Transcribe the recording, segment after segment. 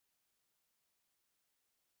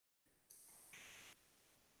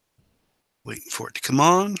Waiting for it to come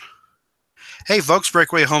on. Hey, folks,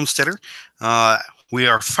 Breakaway Homesteader. Uh, we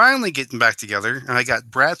are finally getting back together. I got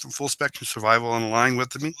Brad from Full Spectrum Survival on the line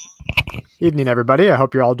with me. Evening, everybody. I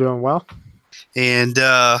hope you're all doing well. And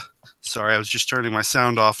sorry, I was just turning my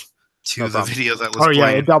sound off No to the problem. video that was Oh, yeah,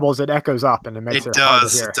 it playing. doubles, it echoes up, and it makes It it hard to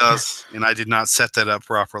does, it hear. does. And I did not set that up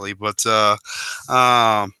properly. But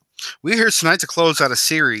we're here tonight to close out a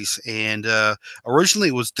series. And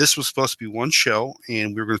originally, this was supposed to be one show,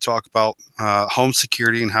 and we were going to talk about home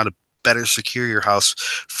security and how to better secure your house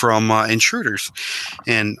from intruders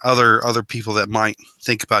and other people that might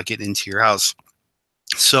think about getting into your house.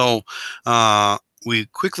 So we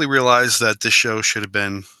quickly realized that this show should have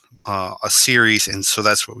been a series, and so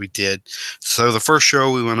that's what we did. So the first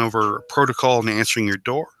show we went over protocol and answering your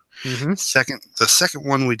door. Mm-hmm. The second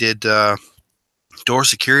one we did door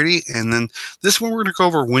security, and then this one we're going to go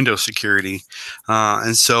over window security.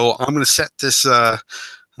 And so I'm going to set this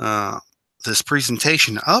this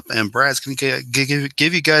presentation up, and Brad's going to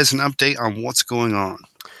give you guys an update on what's going on.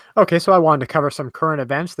 Okay, so I wanted to cover some current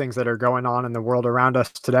events, things that are going on in the world around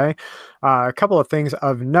us today. A couple of things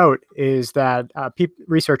of note is that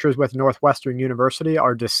researchers with Northwestern University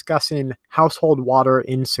are discussing household water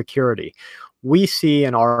insecurity. We see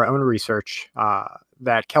in our own research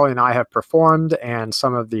that Kelly and I have performed, and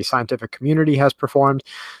some of the scientific community has performed,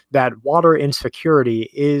 that water insecurity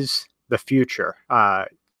is the future.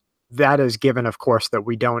 That is given, of course, that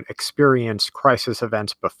we don't experience crisis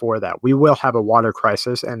events before that. We will have a water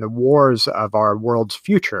crisis, and the wars of our world's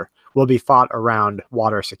future will be fought around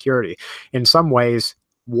water security. In some ways,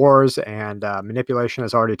 wars and manipulation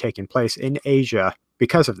has already taken place in Asia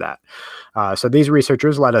because of that. So these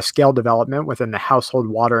researchers led a scale development within the Household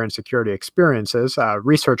Water and Security Experiences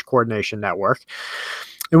Research Coordination Network,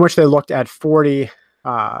 in which they looked at the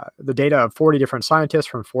data of 40 different scientists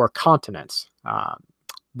from 4 continents.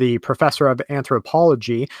 The professor of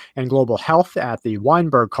anthropology and global health at the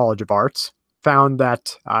Weinberg College of Arts found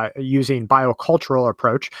that using biocultural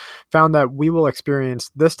approach, found that we will experience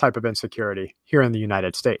this type of insecurity here in the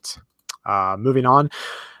United States. Moving on,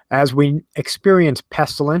 as we experience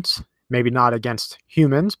pestilence, maybe not against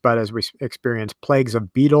humans, but as we experience plagues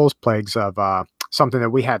of beetles, plagues of something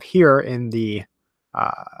that we have here in the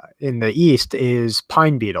east is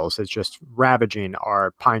pine beetles. It's just ravaging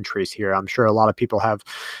our pine trees here. I'm sure a lot of people have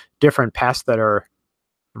different pests that are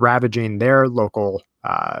ravaging their local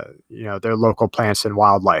plants and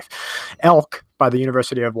wildlife. Elk by the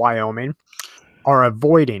University of Wyoming are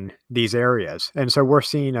avoiding these areas. And so we're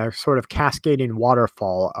seeing a sort of cascading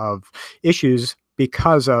waterfall of issues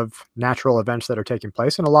because of natural events that are taking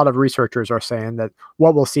place. And a lot of researchers are saying that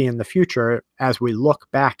what we'll see in the future, as we look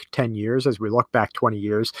back 10 years, as we look back 20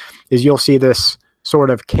 years, is you'll see this sort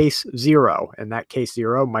of case zero. And that case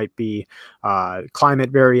zero might be climate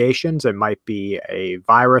variations. It might be a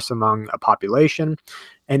virus among a population.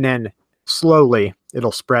 And then slowly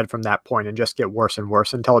it'll spread from that point and just get worse and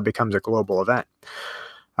worse until it becomes a global event.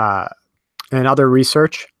 In other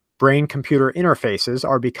research, brain-computer interfaces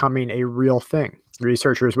are becoming a real thing.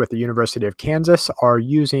 Researchers with the University of Kansas are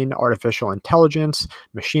using artificial intelligence,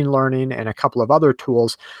 machine learning, and a couple of other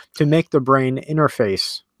tools to make the brain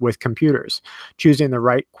interface with computers. Choosing the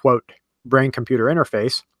right, quote, brain-computer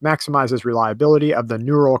interface maximizes reliability of the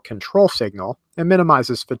neural control signal and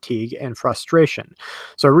minimizes fatigue and frustration.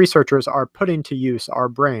 So researchers are putting to use our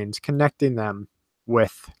brains, connecting them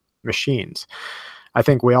with machines. I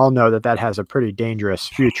think we all know that that has a pretty dangerous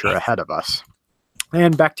future ahead of us.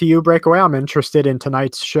 And back to you, Breakaway. I'm interested in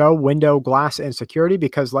tonight's show, window, glass, and security,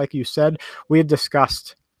 because like you said, we have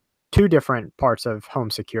discussed 2 different parts of home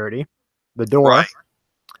security, the door,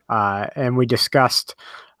 Right. And we discussed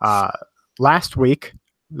last week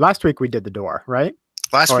we did the door, right?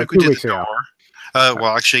 Last Or week we 2 did weeks the ago. door.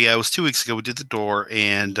 Well, actually, yeah, it was 2 weeks ago we did the door,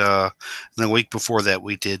 and the week before that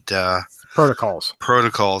we did Protocols.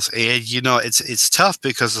 And it's tough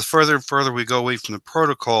because the further and further we go away from the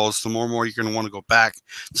protocols, the more and more you're going to want to go back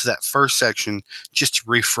to that first section just to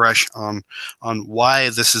refresh on why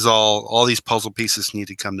this is all these puzzle pieces need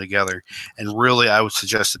to come together. And really, I would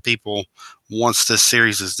suggest that people, once this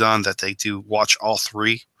series is done, that they do watch all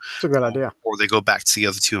 3. It's a good idea. Or they go back to the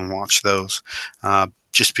other 2 and watch those,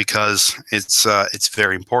 just because it's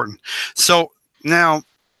very important. So now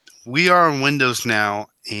we are on Windows now,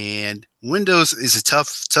 and Windows is a tough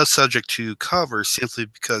subject to cover simply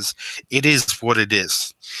because it is what it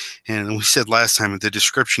is. And we said last time that the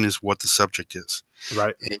description is what the subject is.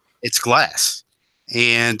 Right. It's glass,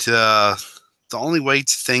 and the only way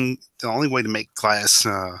to make glass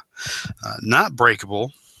not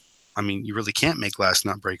breakable I mean, you really can't make glass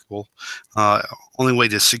not breakable. Only way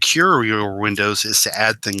to secure your windows is to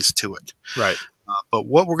add things to it. Right. But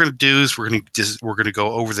what we're going to do is we're going to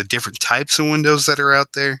go over the different types of windows that are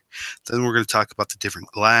out there. Then we're going to talk about the different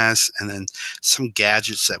glass, and then some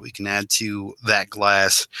gadgets that we can add to that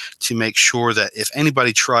glass to make sure that if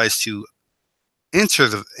anybody tries to enter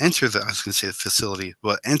the I was going to say the facility,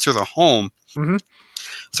 but enter the home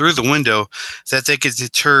through the window, that they get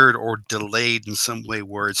deterred or delayed in some way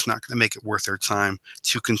where it's not going to make it worth their time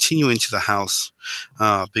to continue into the house,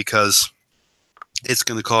 because it's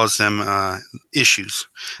going to cause them issues.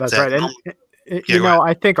 That's right. And you know,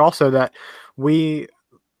 I think also that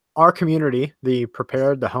our community, the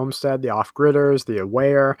Prepared, the Homestead, the Off-Gridders, the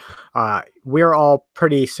Aware, we're all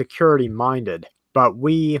pretty security minded, but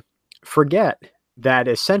we forget that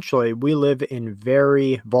essentially we live in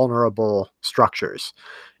very vulnerable structures.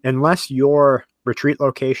 Unless your retreat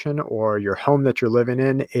location or your home that you're living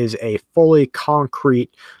in is a fully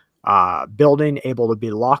concrete building able to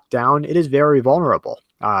be locked down, it is very vulnerable.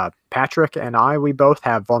 Patrick and I, we both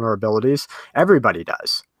have vulnerabilities. Everybody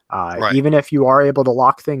does. Right. Even if you are able to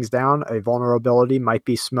lock things down, a vulnerability might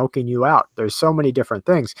be smoking you out. There's so many different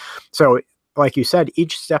things. So like you said,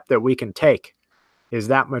 each step that we can take is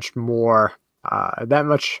that much more,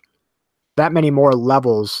 that many more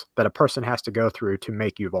levels that a person has to go through to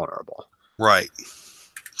make you vulnerable. Right.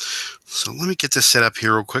 So let me get this set up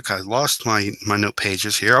here real quick. I lost my note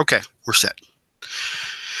pages here. Okay, we're set.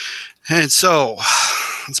 And so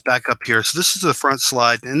let's back up here. So this is the front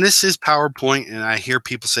slide, and this is PowerPoint, and I hear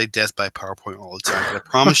people say death by PowerPoint all the time. But I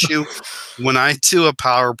promise you, when I do a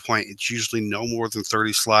PowerPoint, it's usually no more than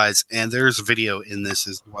 30 slides, and there's a video in this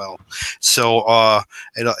as well. So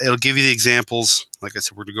it'll give you the examples. Like I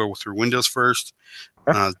said, we're going to go through Windows first,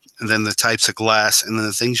 and then the types of glass, and then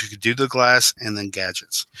the things you could do to the glass, and then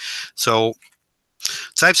gadgets. So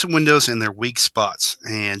types of windows and their weak spots.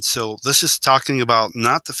 And so this is talking about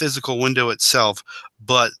not the physical window itself,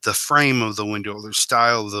 but the frame of the window, the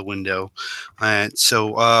style of the window. And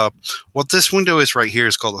so what this window is right here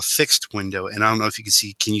is called a fixed window. And I don't know if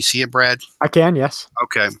you can you see it, Brad? I can, yes.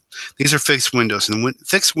 Okay. These are fixed windows. And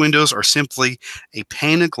fixed windows are simply a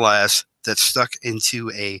pane of glass that's stuck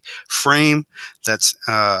into a frame that's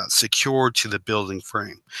secured to the building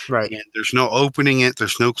frame. Right. And there's no opening it.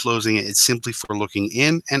 There's no closing it. It's simply for looking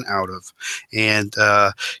in and out of. And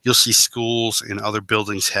you'll see schools and other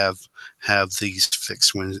buildings have these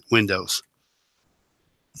fixed windows.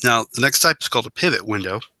 Now, the next type is called a pivot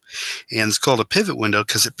window. And it's called a pivot window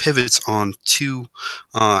because it pivots on two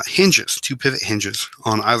pivot hinges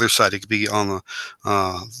on either side. It could be on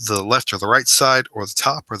the left or the right side, or the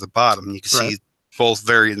top or the bottom. You can see both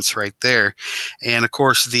variants right there. And of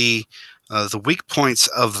course, the weak points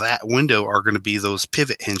of that window are going to be those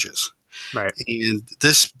pivot hinges. Right. And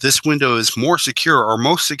this window is more secure, or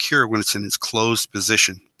most secure, when it's in its closed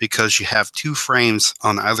position, because you have two frames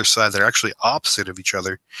on either side that are actually opposite of each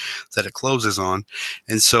other that it closes on.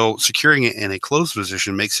 And so securing it in a closed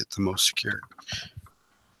position makes it the most secure.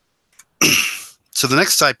 So the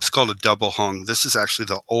next type is called a double hung. This is actually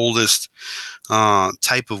the oldest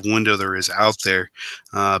type of window there is out there.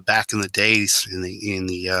 Back in the days, in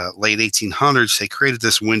the late 1800s, they created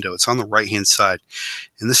this window. It's on the right-hand side.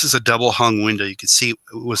 And this is a double hung window. You can see it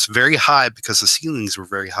was very high because the ceilings were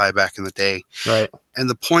very high back in the day. Right. And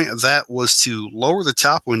the point of that was to lower the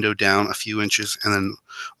top window down a few inches and then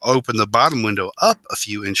open the bottom window up a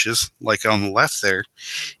few inches, like on the left there.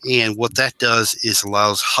 And what that does is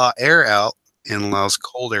allows hot air out and allows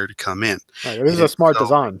cold air to come in. Right. This is a smart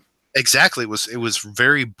design. Exactly. It was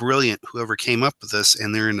very brilliant, whoever came up with this,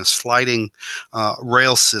 and they're in a sliding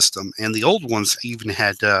rail system. And the old ones even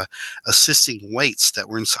had assisting weights that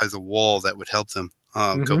were inside the wall that would help them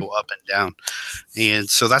go up and down. And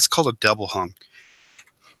so that's called a double hung.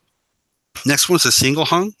 Next one's a single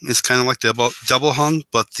hung. It's kind of like the double hung,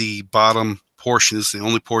 but the bottom portion is the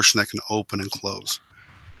only portion that can open and close.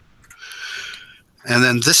 And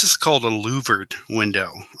then this is called a louvered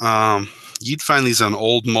window. You'd find these on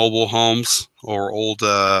old mobile homes or old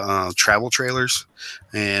travel trailers,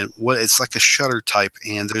 and it's like a shutter type.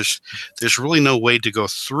 And there's really no way to go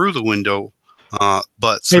through the window,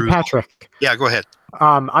 but through. Hey, Patrick. Yeah, go ahead.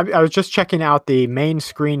 I was just checking out the main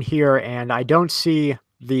screen here, and I don't see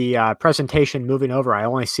the presentation moving over. I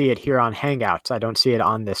only see it here on Hangouts. I don't see it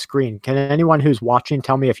on the screen. Can anyone who's watching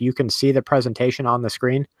tell me if you can see the presentation on the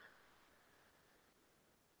screen?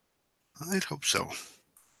 I'd hope so.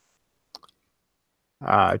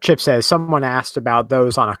 Chip says someone asked about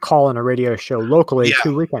those on a call in a radio show locally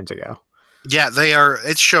 2 weekends ago. Yeah, they are.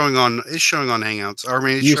 It's showing on Hangouts. I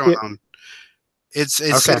mean, it's showing on. It's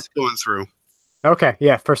going through. Okay,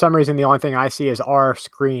 yeah. For some reason, the only thing I see is our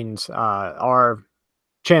screens, our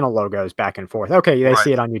channel logos back and forth. Okay, they Right.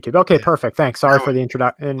 see it on YouTube. Okay, Yeah. perfect. Thanks. Sorry That for way,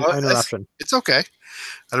 the well, interruption. it's okay.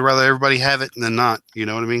 I'd rather everybody have it than not. You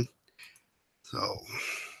know what I mean? So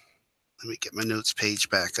let me get my notes page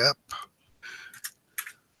back up.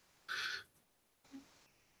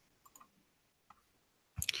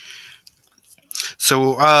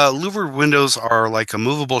 So louvered windows are like a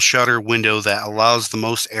movable shutter window that allows the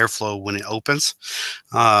most airflow when it opens.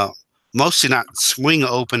 Uh, Most do not swing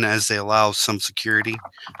open as they allow some security,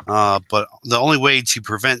 but the only way to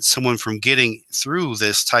prevent someone from getting through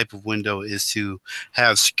this type of window is to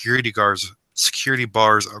have security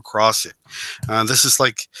bars across it. This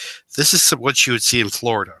is what you would see in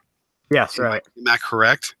Florida. Yes, right. Am I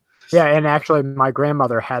correct? Yeah, and actually, my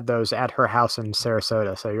grandmother had those at her house in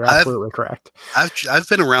Sarasota, so you're I've absolutely correct. I've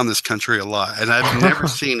been around this country a lot, and I've never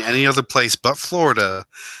seen any other place but Florida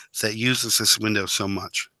that uses this window so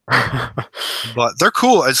much. But they're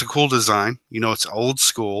cool. It's a cool design. You know, it's old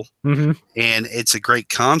school Hmm. and it's a great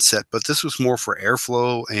concept. But this was more for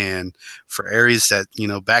airflow and for areas that, you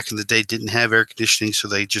know, back in the day didn't have air conditioning, so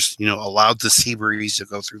they just, you know, allowed the sea breeze to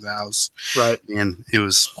go through the house. Right. And it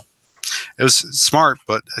was smart,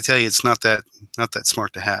 but I tell you, it's not that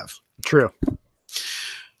smart to have. True.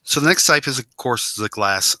 So the next type is, of course, the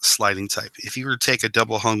glass sliding type. If you were to take a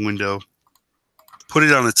double hung window, put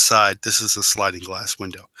it on its side, this is a sliding glass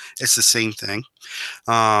window. It's the same thing.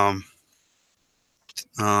 Um,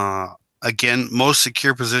 uh, Again, most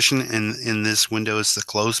secure position in this window is the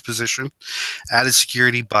closed position. Added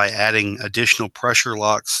security by adding additional pressure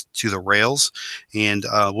locks to the rails, and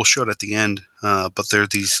we'll show it at the end. But there are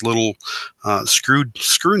these little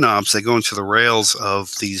screw knobs that go into the rails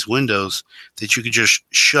of these windows that you can just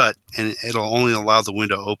shut, and it'll only allow the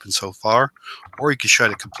window open so far, or you can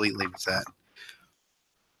shut it completely with that.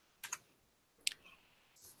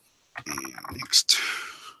 And next.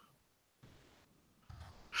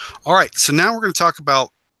 All right, so now we're going to talk about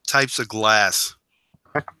types of glass.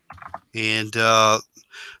 And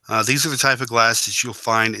these are the type of glass that you'll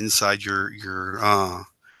find inside your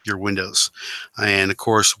windows. And of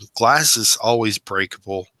course, glass is always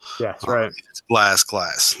breakable. Yes, right. It's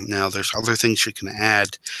glass. Now, there's other things you can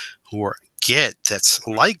add or get that's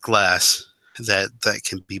like glass that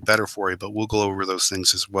can be better for you, but we'll go over those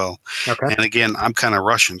things as well. Okay. And again, I'm kind of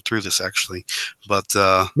rushing through this actually, but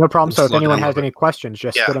No problem. we'll So if slow anyone down a has little any bit. questions,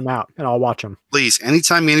 just Yeah. spit them out and I'll watch them. Please,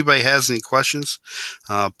 anytime anybody has any questions,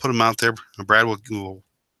 put them out there. Brad will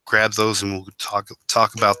grab those and we'll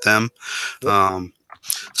talk about them. Yep.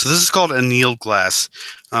 So this is called annealed glass.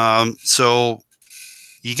 So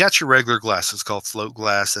you got your regular glass. It's called float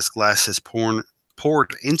glass. This glass is poured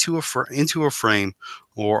into a frame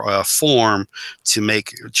or a form to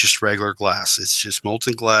make just regular glass. It's just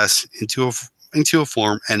molten glass into a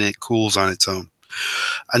form, and it cools on its own.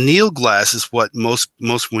 Annealed glass is what most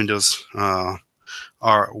windows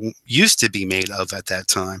are used to be made of at that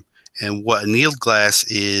time. And what annealed glass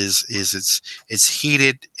is it's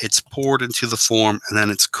heated, it's poured into the form, and then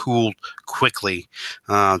it's cooled quickly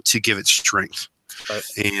to give it strength. Right.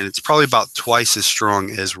 And it's probably about twice as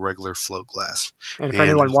strong as regular float glass. And for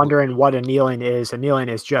And anyone wondering what annealing is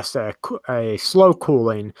just a slow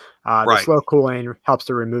cooling. The right, slow cooling helps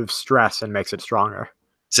to remove stress and makes it stronger.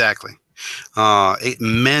 exactly. It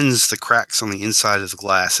mends the cracks on the inside of the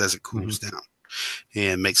glass as it cools down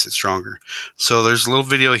and makes it stronger. So there's a little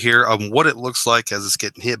video here of what it looks like as it's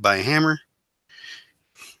getting hit by a hammer.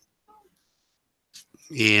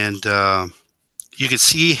 And you can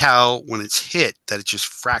see how when it's hit that it just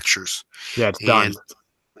fractures. Yeah, it's done.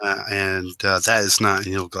 And that is not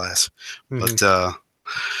annealed glass. Mhm. But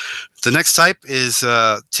the next type is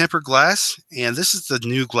tempered glass, and this is the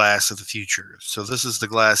new glass of the future. So this is the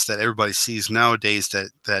glass that everybody sees nowadays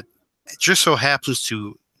that just so happens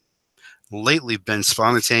to lately been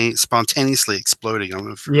spontaneously exploding. I don't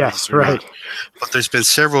know if you heard this Yes, or not. right. But there's been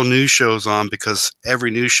several news shows on because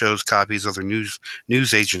every news shows copies other news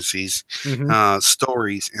agencies Hmm.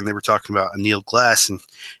 stories, and they were talking about annealed glass,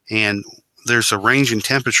 and there's a range in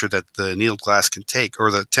temperature that the annealed glass can take, or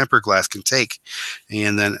the tempered glass can take,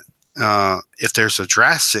 and then if there's a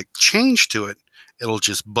drastic change to it, it'll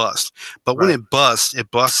just bust. But when Right. it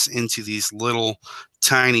busts into these little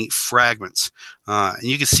tiny fragments, and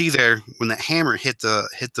you can see there when the hammer hit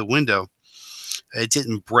the window, it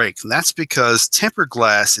didn't break. And that's because tempered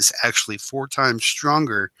glass is actually 4 times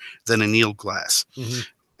stronger than annealed glass, Hmm.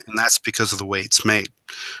 and that's because of the way it's made.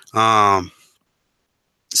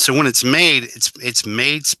 So when it's made, it's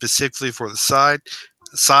made specifically for the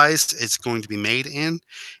size it's going to be made in,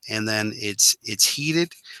 and then it's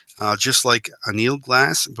heated just like anneal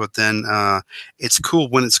glass. But then it's cool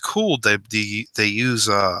when it's cooled. They use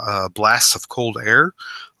blasts of cold air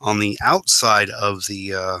on the outside of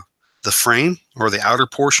the frame or the outer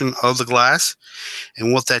portion of the glass,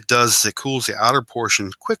 and what that does is it cools the outer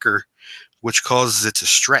portion quicker, which causes it to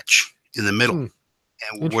stretch in the middle, and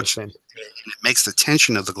which Interesting. it makes the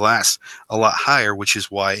tension of the glass a lot higher, which is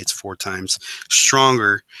why it's 4 times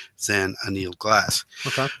stronger than annealed glass.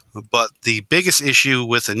 Okay. But the biggest issue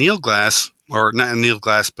with annealed glass, or not annealed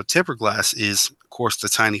glass, but tempered glass, is, of course, the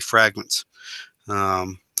tiny fragments. I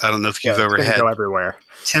don't know if you've ever had go everywhere.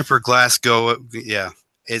 tempered glass go. Yeah,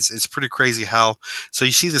 it's pretty crazy how. So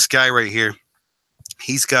you see this guy right here.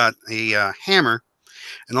 He's got a hammer,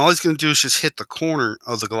 and all he's going to do is just hit the corner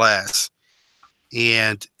of the glass,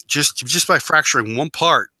 and just by fracturing one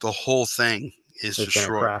part, the whole thing is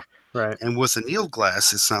destroyed. Right. And with annealed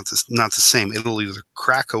glass, it's not the same. It'll either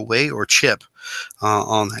crack away or chip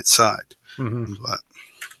on that side. Mm-hmm.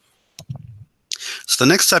 So the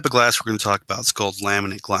next type of glass we're going to talk about is called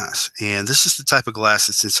laminate glass, and this is the type of glass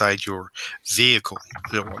that's inside your vehicle,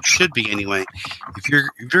 or it should be anyway. If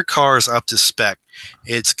your car is up to spec,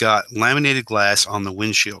 it's got laminated glass on the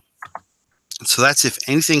windshield. So that's if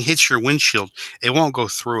anything hits your windshield, it won't go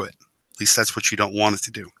through it. At least that's what you don't want it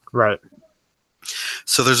to do. Right.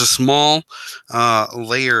 So there's a small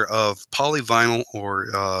layer of polyvinyl or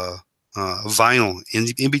vinyl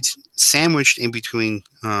sandwiched in between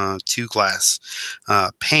two glass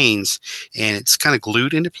panes, and it's kind of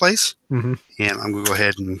glued into place. Mm-hmm. And I'm going to go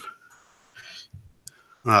ahead and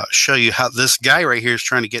show you how this guy right here is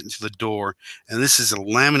trying to get into the door, and this is a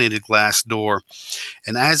laminated glass door.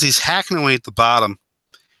 And as he's hacking away at the bottom,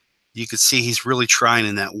 you can see he's really trying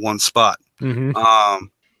in that one spot. Mm-hmm.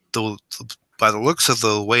 By the looks of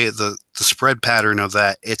the way the spread pattern of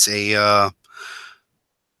that, it's a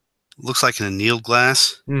looks like an annealed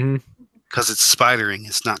glass, because it's spidering.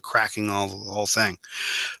 It's not cracking the whole thing.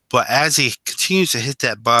 But as he continues to hit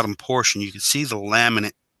that bottom portion, you can see the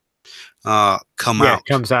laminate come out. It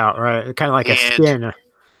comes out, right? Kind of like a skin.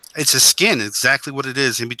 It's a skin, exactly what it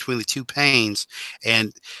is, in between the two panes.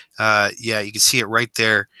 And you can see it right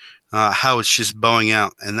there, how it's just bowing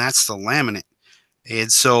out, and that's the laminate.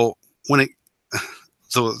 And so when it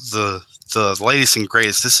the latest and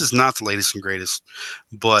greatest, this is not the latest and greatest,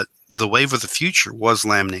 but the wave of the future was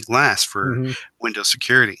laminate glass for window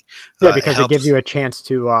security. Yeah, because it gives you a chance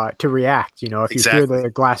to react. You know, if you hear the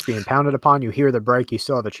glass being pounded upon, you hear the break, you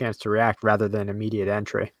still have a chance to react rather than immediate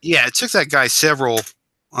entry. Yeah, it took that guy several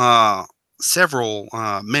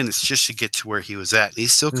minutes just to get to where he was at, and he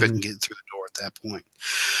still couldn't get through the door at that point.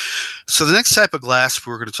 So the next type of glass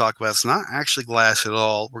we're going to talk about is not actually glass at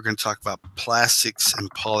all. We're going to talk about plastics and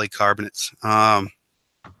polycarbonates.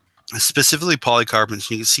 Specifically polycarbonates.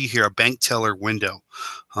 You can see here a bank teller window,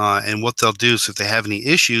 and what they'll do is if they have any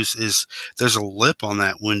issues is there's a lip on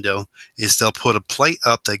that window, is they'll put a plate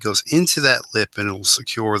up that goes into that lip, and it will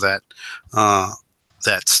secure that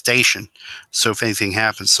that station, so if anything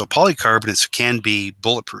happens. So polycarbonates can be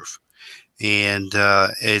bulletproof, and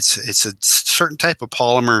it's a certain type of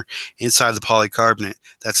polymer inside the polycarbonate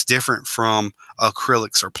that's different from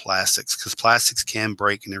acrylics or plastics, because plastics can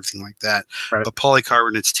break and everything like that, right. But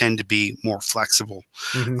polycarbonates tend to be more flexible.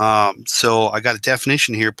 So I got a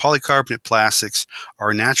definition here. Polycarbonate plastics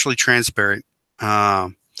are naturally transparent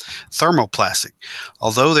thermoplastic.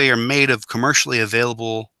 Although they are made commercially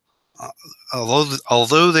available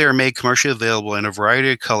in a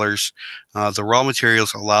variety of colors, the raw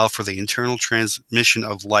materials allow for the internal transmission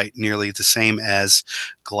of light nearly the same as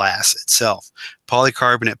glass itself.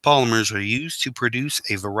 Polycarbonate polymers are used to produce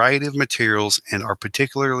a variety of materials and are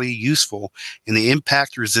particularly useful in the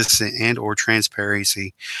impact resistant and or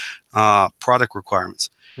transparency product requirements.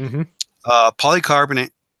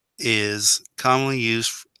 Polycarbonate is commonly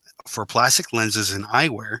used for plastic lenses and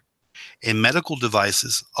eyewear, in medical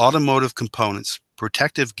devices, automotive components,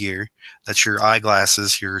 protective gear, that's your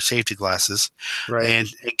eyeglasses, your safety glasses, right. And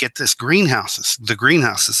get this, greenhouses.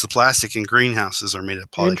 The plastic in greenhouses are made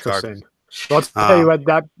of polycarbonate. Well, I'll tell you what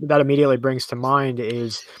that immediately brings to mind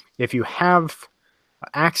is if you have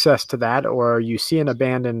access to that, or you see an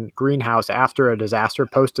abandoned greenhouse after a disaster,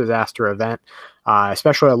 post-disaster event,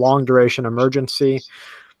 especially a long-duration emergency,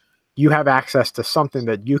 you have access to something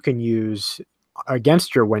that you can use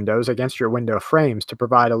against your windows, against your window frames, to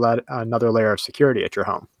provide another layer of security at your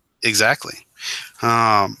home. Exactly.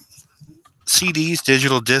 CDs,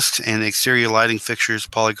 digital discs, and exterior lighting fixtures,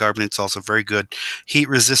 polycarbonate's also very good, heat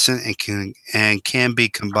resistant, and can be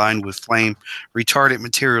combined with flame retardant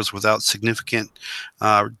materials without significant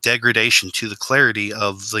degradation to the clarity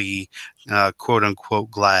of the quote unquote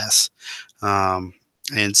glass.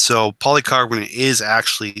 And so polycarbonate is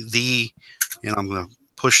actually and I'm going to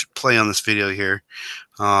push play on this video here,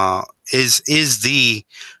 is the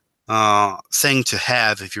thing to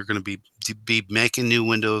have if you're going to be making new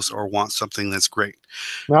windows or want something that's great.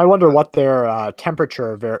 Now I wonder what their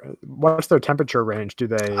what's their temperature range? Do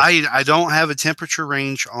they? I don't have a temperature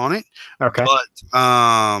range on it. Okay.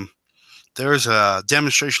 But there's a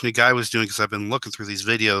demonstration a guy was doing, because I've been looking through these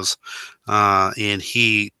videos, and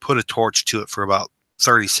he put a torch to it for about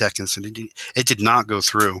 30 seconds, and it did not go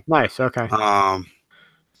through. Nice. Okay.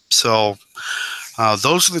 So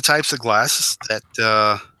those are the types of glasses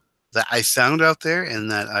that I found out there and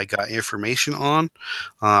that I got information on.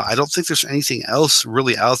 I don't think there's anything else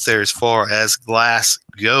really out there as far as glass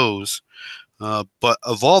goes. But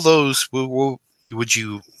of all those, what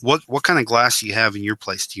kind of glass do you have in your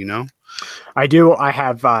place? Do you know? I do. I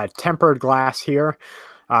have tempered glass here,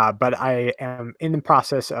 but I am in the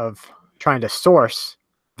process of trying to source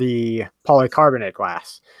the polycarbonate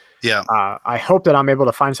glass. Yeah. I hope that I'm able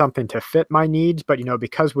to find something to fit my needs, but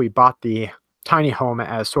because we bought the tiny home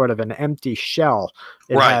as sort of an empty shell,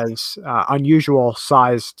 it has unusual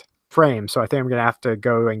sized frames. So I think I'm going to have to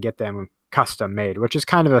go and get them custom made, which is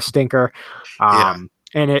kind of a stinker. And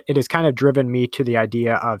it has kind of driven me to the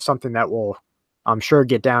idea of something that will, I'm sure,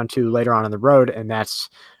 get down to later on in the road, and that's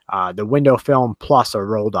the window film plus a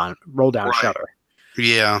roll down shutter.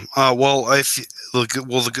 Yeah. Well,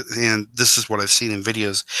 and this is what I've seen in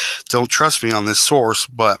videos. Don't trust me on this source,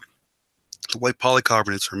 but the way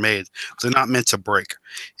polycarbonates are made, they're not meant to break.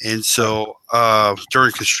 And so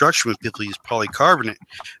during construction, when people use polycarbonate,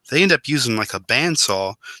 they end up using like a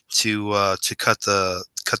bandsaw to cut the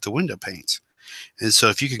window panes. And so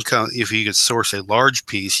if you could source a large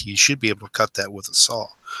piece, you should be able to cut that with a saw.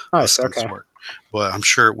 Nice. Okay. But I'm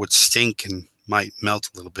sure it would stink and might melt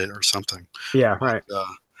a little bit or something. Yeah. Right.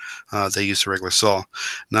 They use a regular saw.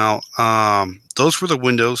 Now, those were the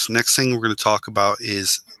windows. Next thing we're going to talk about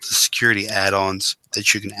is the security add-ons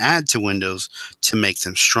that you can add to windows to make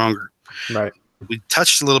them stronger. Right. We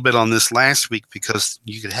touched a little bit on this last week because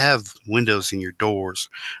you could have windows in your doors,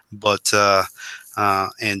 but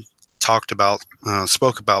and spoke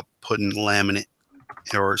about putting laminate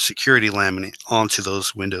or security laminate onto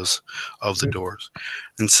those windows of the doors.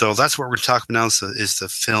 And so that's what we're talking about now is the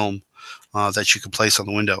film that you can place on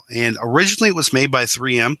the window. And originally it was made by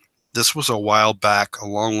 3M. This was a while back, a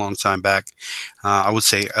long time back. I would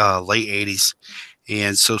say late 80s.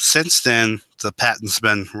 And so since then, the patent's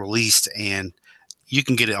been released, and you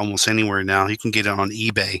can get it almost anywhere now. You can get it on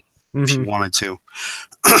eBay if you wanted to.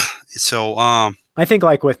 So I think,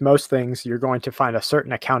 like with most things, you're going to find a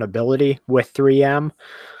certain accountability with 3M.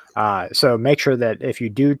 So make sure that if you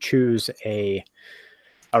do choose a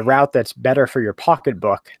route that's better for your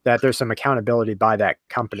pocketbook, that there's some accountability by that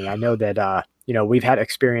company. I know that we've had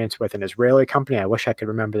experience with an Israeli company. I wish I could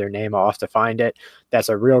remember their name. I'll have to find it. That's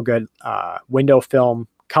a real good window film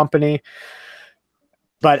company.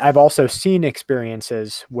 But I've also seen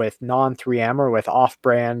experiences with non-3M or with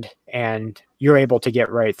off-brand, and you're able to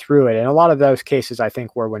get right through it. And a lot of those cases, I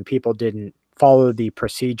think, were when people didn't follow the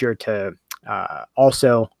procedure to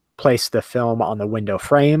also place the film on the window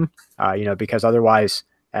frame, because otherwise,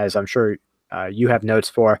 as I'm sure you have notes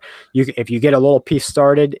for, if you get a little piece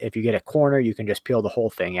started, if you get a corner, you can just peel the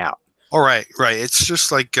whole thing out. All right. It's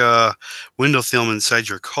just like window film inside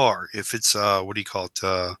your car. If it's what do you call it?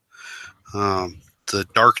 The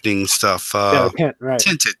darkening stuff,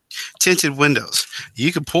 tinted windows.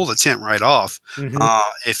 You can pull the tint right off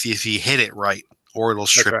if you hit it right, or it'll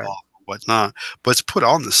strip off or whatnot. But it's put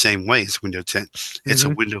on the same way as window tint. It's a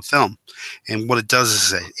window film, and what it does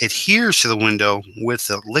is it adheres to the window with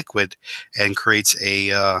the liquid and creates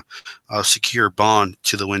a secure bond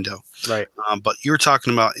to the window. Right. But you're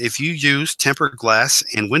talking about if you use tempered glass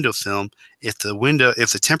and window film, if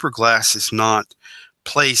the tempered glass is not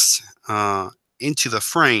placed into the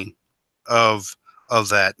frame of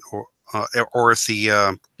that, or if the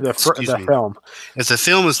film, if the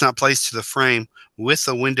film is not placed to the frame with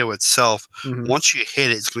the window itself, once you hit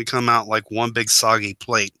it, it's going to come out like one big soggy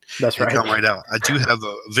plate. That's right. Come right out. I do have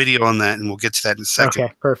a video on that, and we'll get to that in a second.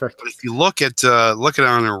 Okay, perfect. But if you look at it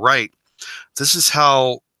on the right, this is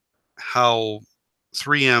how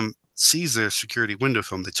 3M sees their security window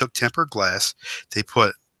film. They took tempered glass, they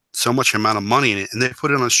put so much amount of money in it, and they put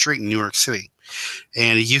it on a street in New York City.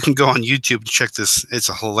 And you can go on YouTube and check this. It's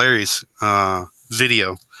a hilarious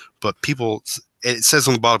video, but it says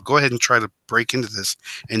on the bottom, go ahead and try to break into this,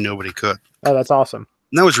 and nobody could. Oh, that's awesome.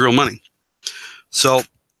 And that was real money. So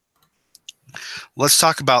let's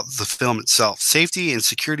talk about the film itself. Safety and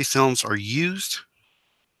security films are used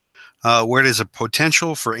where there's a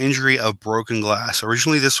potential for injury of broken glass.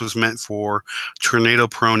 Originally, this was meant for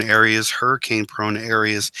tornado-prone areas, hurricane-prone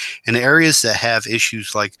areas, and areas that have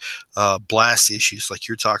issues like blast issues, like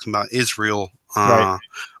you're talking about Israel Right.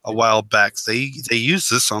 a while back. They use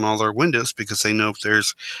this on all their windows because they know if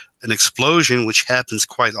there's an explosion, which happens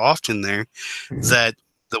quite often there, that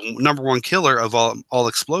the number one killer of all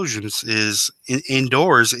explosions is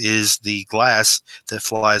indoors is the glass that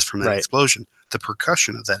flies from that Right. explosion, the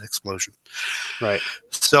percussion of that explosion. Right.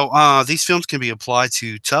 So these films can be applied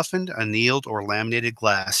to toughened, annealed, or laminated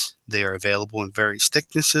glass. They are available in various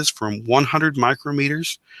thicknesses from 100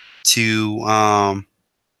 micrometers to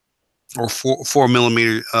or 4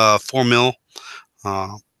 millimeter 4 mil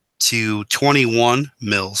to 21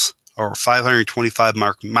 mils or 525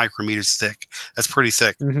 micrometers thick. That's pretty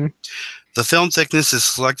thick. Mm-hmm. The film thickness is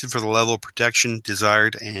selected for the level of protection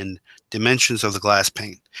desired and dimensions of the glass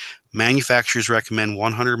pane. Manufacturers recommend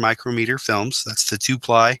 100 micrometer films. That's the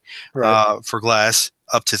 2-ply Right. for glass,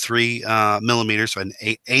 up to 3 millimeters, so an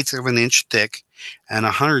eighth of an inch thick, and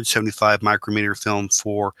 175 micrometer film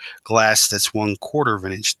for glass that's 1/4 of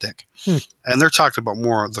an inch thick. And they're talking about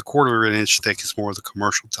more. The 1/4 of an inch thick is more of the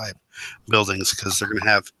commercial type buildings because they're going to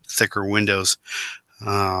have thicker windows.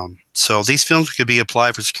 So these films could be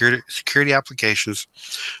applied for security applications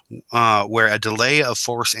where a delay of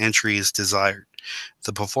forced entry is desired.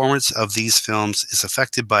 The performance of these films is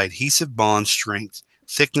affected by adhesive bond strength,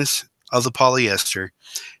 thickness of the polyester,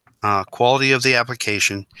 quality of the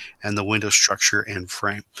application, and the window structure and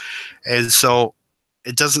frame. And so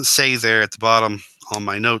it doesn't say there at the bottom on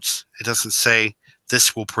my notes, it doesn't say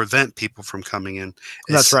this will prevent people from coming in.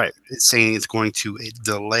 That's right. It's saying it's going to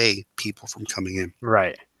delay people from coming in.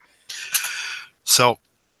 Right. So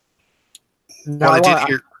Now what I did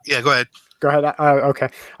here, yeah, go ahead. Go ahead. Okay.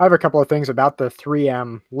 I have a couple of things about the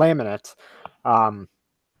 3M laminate.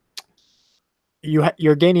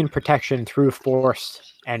 You're gaining protection through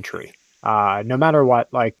forced entry. No matter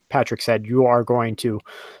what, like Patrick said, you are going to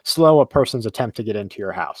slow a person's attempt to get into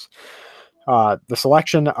your house. The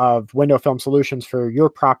selection of window film solutions for your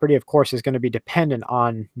property, of course, is going to be dependent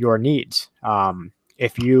on your needs.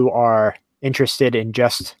 If you are interested in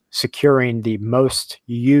just securing the most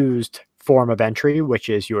used form of entry, which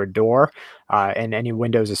is your door and any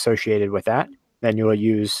windows associated with that, then you will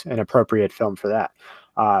use an appropriate film for that.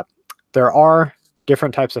 There are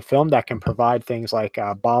different types of film that can provide things like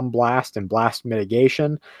bomb blast and blast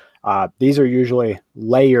mitigation. These are usually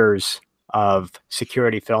layers of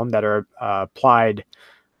security film that are applied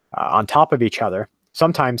on top of each other.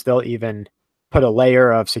 Sometimes they'll even put a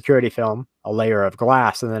layer of security film, a layer of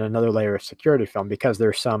glass, and then another layer of security film because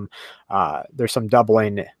there's some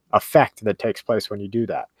doubling effect that takes place when you do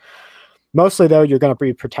that. Mostly, though, you're going to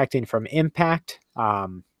be protecting from impact.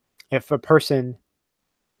 If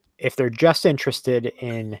they're just interested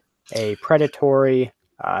in a predatory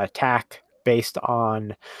attack based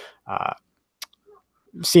on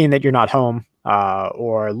seeing that you're not home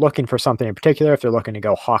or looking for something in particular, if they're looking to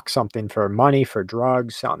go hawk something for money, for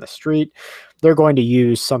drugs on the street, they're going to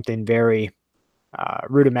use something very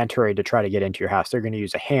rudimentary to try to get into your house. They're going to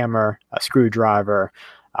use a hammer, a screwdriver,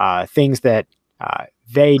 things that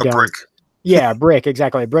they don't. Brick. Yeah, brick,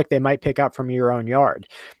 exactly. A brick they might pick up from your own yard.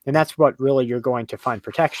 And that's what really you're going to find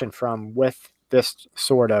protection from with this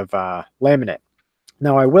sort of laminate.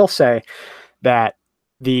 Now, I will say that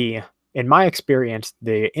in my experience,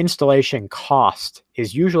 the installation cost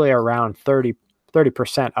is usually around 30%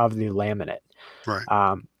 of the laminate.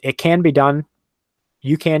 Right. It can be done.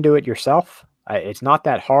 You can do it yourself. It's not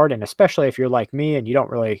that hard. And especially if you're like me and you don't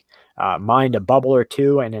really mind a bubble or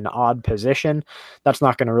two in an odd position, that's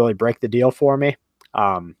not going to really break the deal for me.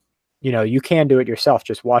 You can do it yourself.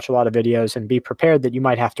 Just watch a lot of videos and be prepared that you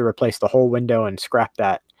might have to replace the whole window and scrap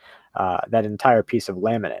that entire piece of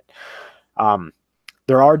laminate.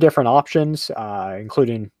 There are different options,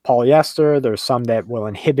 including polyester. There's some that will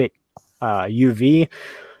inhibit UV.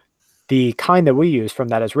 The kind that we use from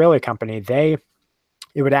that Israeli company, it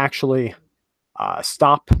would actually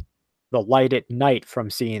stop the light at night from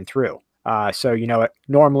seeing through. So,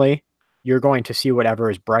 normally you're going to see whatever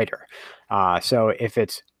is brighter. So if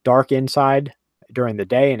it's dark inside during the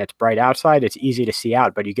day and it's bright outside, it's easy to see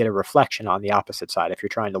out, but you get a reflection on the opposite side if you're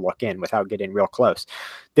trying to look in without getting real close.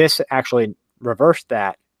 This actually reversed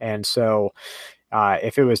that. And so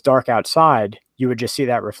if it was dark outside, you would just see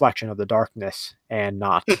that reflection of the darkness and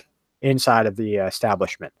not inside of the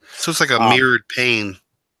establishment. So it's like a mirrored pane.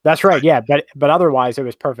 That's right. Yeah. But otherwise it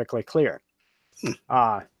was perfectly clear.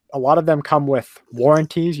 A lot of them come with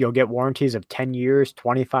warranties. You'll get warranties of 10 years,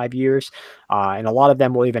 25 years. And a lot of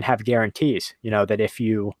them will even have guarantees, that if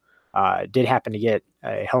you did happen to get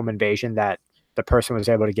a home invasion that the person was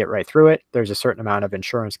able to get right through it, there's a certain amount of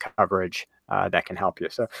insurance coverage that can help you.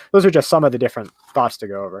 So those are just some of the different thoughts to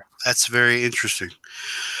go over. That's very interesting.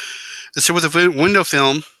 So with the window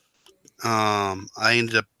film, I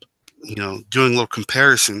ended up, doing a little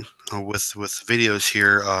comparison with videos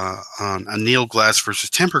here on annealed glass versus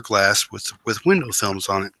tempered glass with window films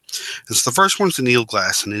on it. And so the first one's annealed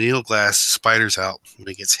glass, and annealed glass spiders out when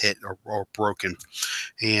it gets hit or broken.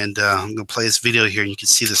 And I'm going to play this video here, and you can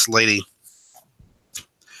see this lady.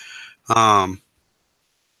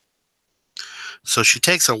 So she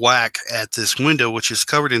takes a whack at this window, which is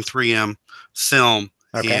covered in 3M film,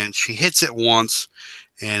 and she hits it once,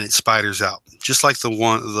 and it spiders out, just like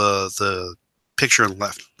the picture on the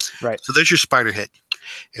left. Right. So there's your spider hit.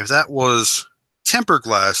 If that was tempered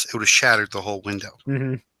glass, it would have shattered the whole window.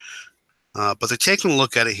 Mm-hmm. But they're taking a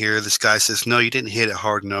look at it here. This guy says, "No, you didn't hit it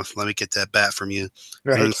hard enough. Let me get that bat from you."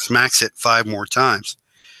 Right. And then smacks it 5 more times.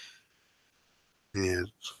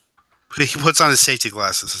 And he puts on his safety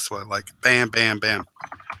glasses. That's what, like, bam, bam, bam.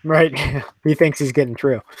 Right. He thinks he's getting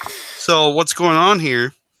through. So what's going on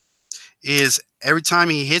here is every time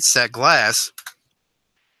he hits that glass,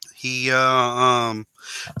 he the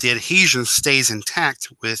adhesion stays intact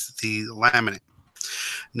with the laminate.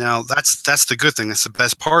 Now that's the good thing. That's the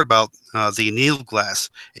best part about the annealed glass.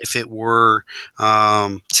 If it were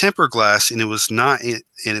tempered glass and it was not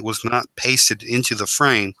pasted into the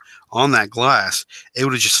frame on that glass, it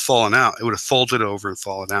would have just fallen out. It would have folded over and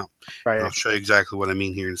fallen out. Right. I'll show you exactly what I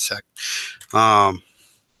mean here in a sec.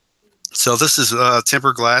 So this is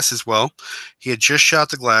tempered glass as well. He had just shot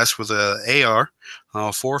the glass with a AR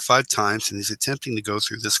 4 or 5 times, and he's attempting to go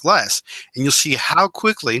through this glass. And you'll see how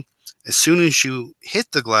quickly, as soon as you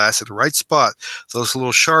hit the glass at the right spot, those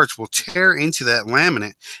little shards will tear into that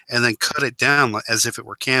laminate and then cut it down as if it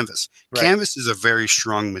were canvas. Right. Canvas is a very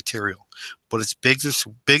strong material, but its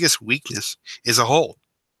biggest weakness is a hole.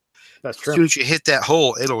 That's true. As soon as you hit that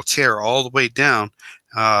hole, it'll tear all the way down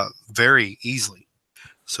very easily.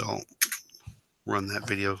 So run that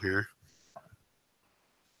video here.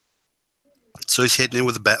 So he's hitting it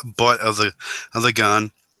with the butt of the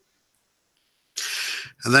gun.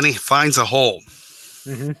 And then he finds a hole.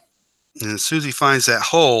 Mm-hmm. And as soon as he finds that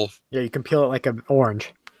hole, yeah, you can peel it like an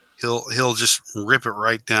orange. He'll just rip it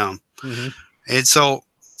right down. Mm-hmm. And so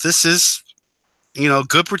this is,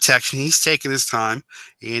 good protection. He's taking his time,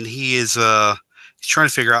 and he's trying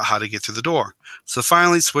to figure out how to get through the door. So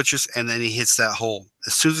finally he switches, and then he hits that hole.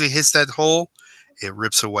 As soon as he hits that hole, it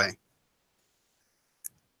rips away.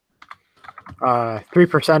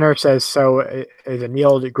 3%er says, so is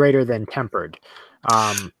annealed greater than tempered?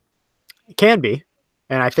 It can be.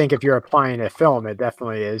 And I think if you're applying a film, it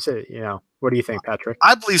definitely is. What do you think, Patrick?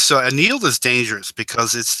 I believe so. Annealed is dangerous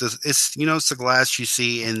because it's the glass you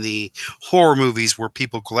see in the horror movies where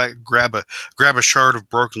people grab a shard of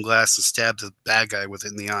broken glass and stab the bad guy with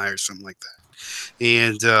it in the eye or something like that.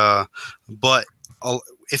 And but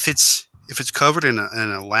if it's covered in a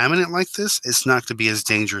laminate like this, it's not going to be as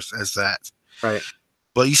dangerous as that. Right.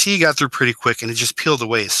 But you see, he got through pretty quick, and it just peeled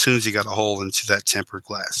away as soon as he got a hole into that tempered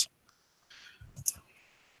glass.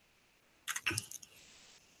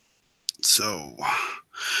 So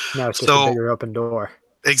now it's just a bigger open door.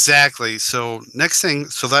 Exactly. So next thing,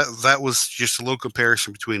 so that was just a little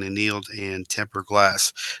comparison between annealed and tempered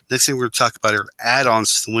glass. Next thing we're going to talk about are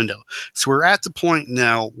add-ons to the window. So we're at the point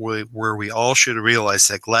now where we all should realize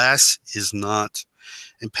that glass is not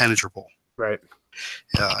impenetrable. Right.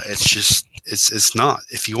 It's not.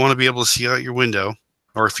 If you want to be able to see out your window,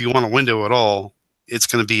 or if you want a window at all, it's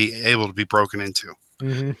going to be able to be broken into,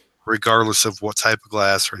 regardless of what type of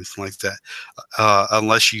glass or anything like that,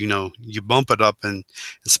 unless you bump it up and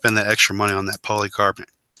spend that extra money on that polycarbonate.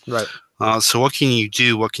 Right. So what can you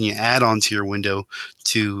do? What can you add on to your window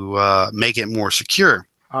to make it more secure?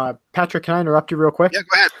 Patrick, can I interrupt you real quick? Yeah,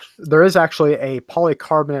 go ahead. There is actually a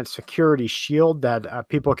polycarbonate security shield that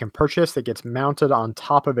people can purchase that gets mounted on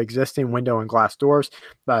top of existing window and glass doors.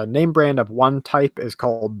 The name brand of one type is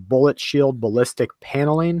called Bullet Shield Ballistic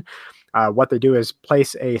Paneling. What they do is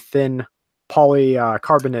place a thin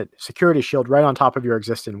polycarbonate security shield right on top of your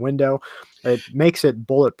existing window. It makes it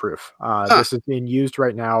bulletproof. This is being used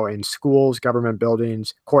right now in schools, government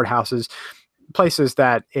buildings, courthouses, places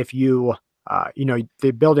that if you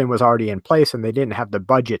the building was already in place and they didn't have the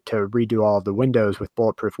budget to redo all of the windows with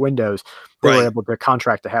bulletproof windows. They were able to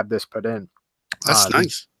contract to have this put in. That's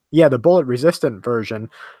nice. The bullet resistant version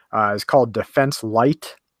is called Defense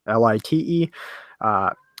Lite, LITE.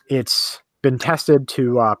 It's been tested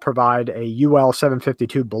to provide a UL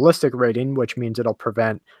 752 ballistic rating, which means it'll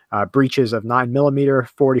prevent breeches of 9mm,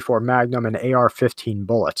 44 Magnum, and AR-15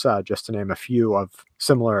 bullets, just to name a few of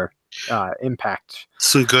similar impact.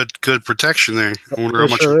 Some good protection there. I wonder how It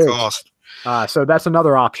much sure it is. cost. So that's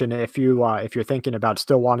another option if you're thinking about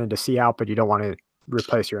still wanting to see out, but you don't want to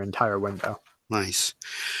replace your entire window. Nice.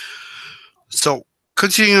 So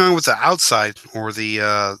continuing on with the outside or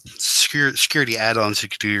the security add-ons you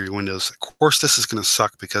can do to your windows. Of course, this is going to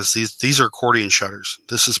suck because these are accordion shutters.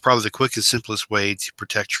 This is probably the quickest, simplest way to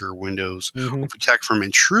protect your windows or protect from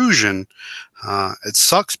intrusion. It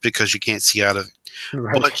sucks because you can't see out of it.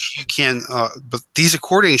 Right. But you can. But these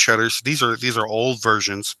accordion shutters, these are old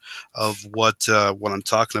versions of what I'm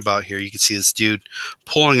talking about here. You can see this dude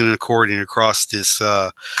pulling an accordion across this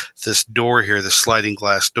this door here, this sliding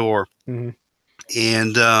glass door.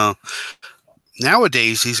 And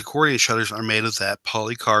nowadays, these accordion shutters are made of that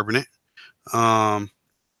polycarbonate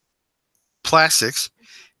plastics,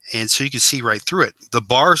 and so you can see right through it. The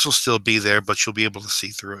bars will still be there, but you'll be able to see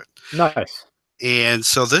through it. Nice. And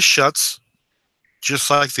so this shuts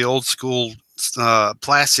just like the old school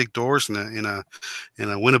plastic doors in a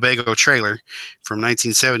Winnebago trailer from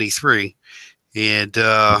 1973. And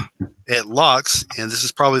it locks, and this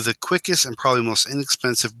is probably the quickest and probably most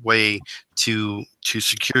inexpensive way to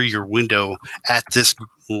secure your window at this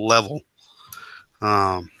level.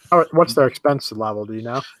 What's their expense level? Do you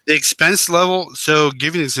know? The expense level. So,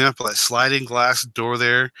 give you an example. That sliding glass door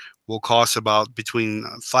there will cost about between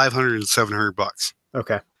 $500 and $700.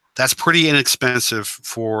 Okay, that's pretty inexpensive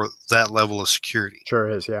for that level of security. Sure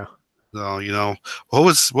is, yeah. So, you know, what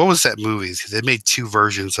was that movie? They made two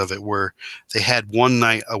versions of it where they had one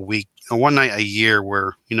night a week, or one night a year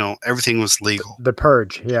where, you know, everything was legal. The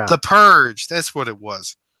Purge, yeah. The Purge, that's what it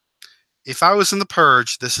was. If I was in The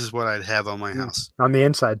Purge, this is what I'd have on my house. On the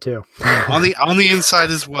inside too. on the inside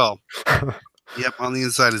as well. Yep, on the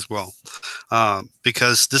inside as well.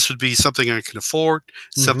 Because this would be something I can afford,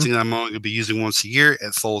 something I'm only going to be using once a year.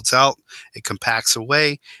 It folds out, it compacts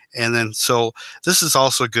away, and then so this is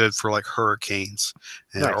also good for like hurricanes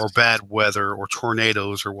or bad weather or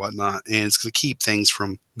tornadoes or whatnot, and it's going to keep things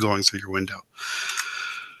from going through your window.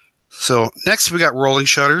 So next we got rolling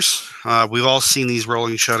shutters. We've all seen these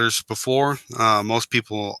rolling shutters before. Most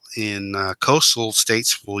people in coastal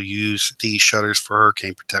states will use these shutters for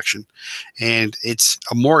hurricane protection. And it's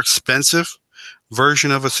a more expensive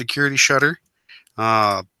version of a security shutter.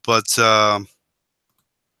 But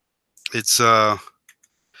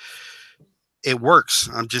it works.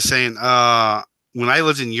 I'm just saying, when I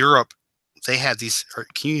lived in Europe, they had these.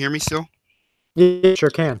 Can you hear me still? Yeah, sure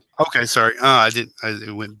can. Okay, sorry.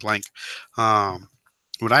 It went blank.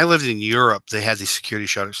 When I lived in Europe, they had these security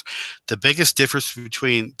shutters. The biggest difference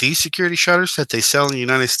between these security shutters that they sell in the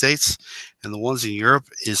United States and the ones in Europe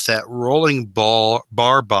is that rolling bar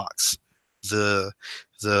box. The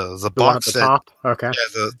box at the that top? Okay. Yeah,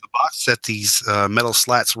 the box that these metal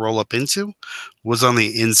slats roll up into was on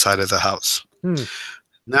the inside of the house.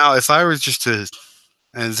 Now, if I was just to,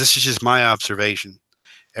 and this is just my observation,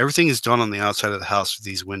 everything is done on the outside of the house with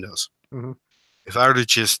these windows. If I were to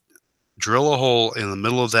just drill a hole in the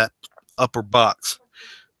middle of that upper box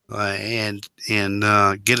and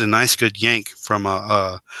get a nice good yank from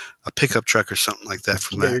a pickup truck or something like that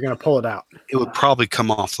from that, you're going to pull it out. It would probably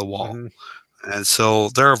come off the wall. And so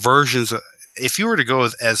there are versions. If you were to go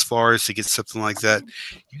as far as to get something like that,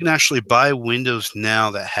 you can actually buy windows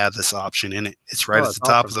now that have this option in it. It's right at the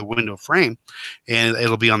top of the window frame, and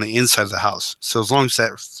it'll be on the inside of the house. So as long as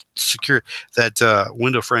that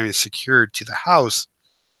window frame is secured to the house,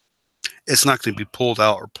 it's not going to be pulled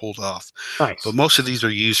out or pulled off. Nice. But most of these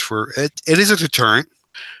are used for it is a deterrent,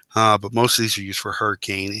 but most of these are used for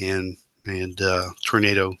hurricane and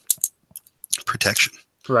tornado protection.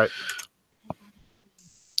 Right.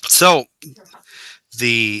 So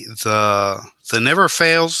the never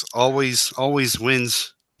fails, always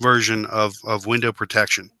wins version of window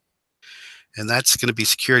protection, and that's going to be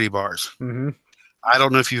security bars. I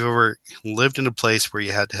don't know if you've ever lived in a place where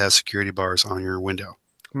you had to have security bars on your window.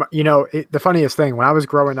 You know, the funniest thing, when I was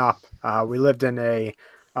growing up, we lived in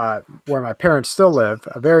where my parents still live,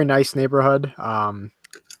 a very nice neighborhood.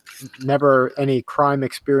 Never any crime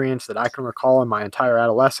experience that I can recall in my entire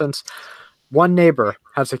adolescence. One neighbor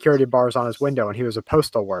had security bars on his window, and he was a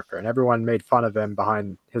postal worker, and everyone made fun of him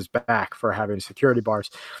behind his back for having security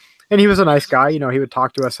bars. And he was a nice guy. You know, he would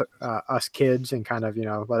talk to us kids and kind of, you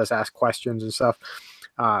know, let us ask questions and stuff.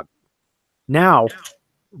 Now,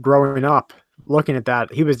 growing up, looking at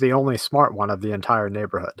that, he was the only smart one of the entire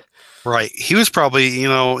neighborhood. Right. He was probably, you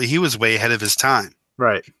know, he was way ahead of his time.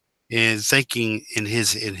 Right. And thinking in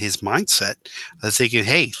his mindset, thinking,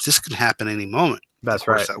 hey, this could happen any moment. That's Of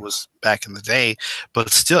course, right. that was back in the day,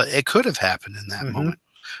 but still, it could have happened in that Mm-hmm. moment.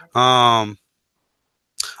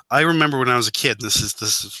 I remember when I was a kid. This is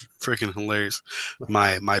freaking hilarious.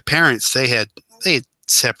 My parents they had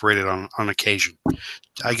separated on occasion.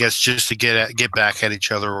 I guess just to get back at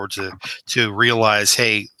each other, or to realize,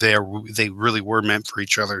 hey, they really were meant for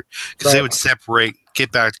each other, because they would separate,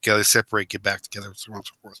 get back together, separate, get back together, so on and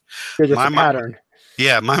so forth. It's just My a mom, pattern.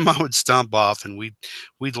 yeah, my mom would stomp off, and we'd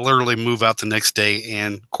literally move out the next day.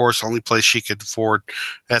 And of course, the only place she could afford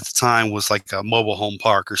at the time was like a mobile home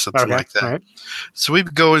park or something Okay. like that. Right. So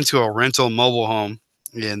we'd go into a rental mobile home,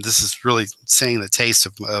 and this is really saying the taste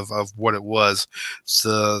of what it was.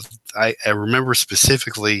 So I remember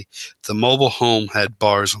specifically the mobile home had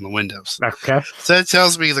bars on the windows. Okay. So that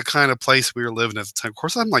tells me the kind of place we were living at the time. Of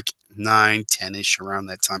course, I'm like 9, 10-ish around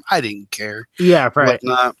that time. I didn't care. Yeah. Right.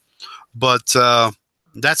 Whatnot. But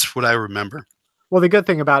that's what I remember. Well, the good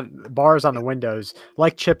thing about bars on the windows,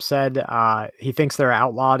 like Chip said, he thinks they're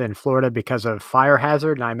outlawed in Florida because of fire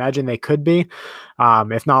hazard, and I imagine they could be.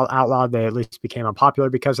 If not outlawed, they at least became unpopular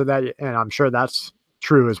because of that, and I'm sure that's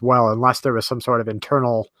true as well, unless there was some sort of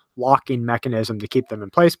internal locking mechanism to keep them in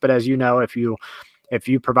place. But as you know, if you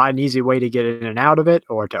provide an easy way to get in and out of it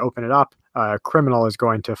or to open it up, a criminal is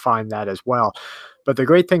going to find that as well. But the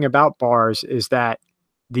great thing about bars is that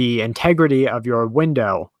the integrity of your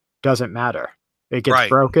window doesn't matter. It gets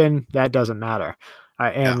broken, that doesn't matter.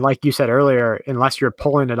 And like you said earlier, unless you're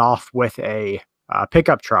pulling it off with a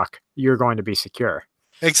pickup truck, you're going to be secure.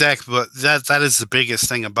 Exactly, but that is the biggest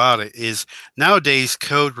thing about it is nowadays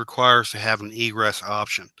code requires to have an egress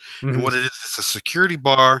option. Mm-hmm. And what it is, it's a security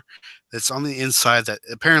bar that's on the inside that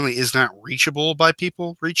apparently is not reachable by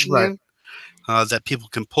people reaching in, that people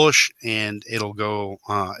can push, and it'll go,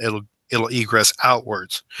 it'll egress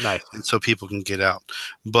outwards. Nice. And so people can get out.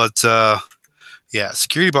 But yeah,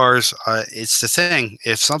 security bars, it's the thing.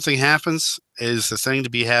 If something happens, it is the thing to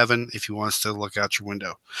be having if you want us to look out your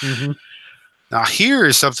window. Mm-hmm. Now, here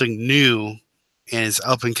is something new, and it's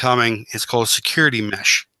up and coming. It's called security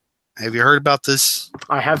mesh. Have you heard about this?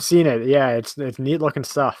 I have seen it. Yeah, it's neat looking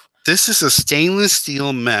stuff. This is a stainless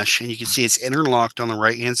steel mesh, and you can see it's interlocked on the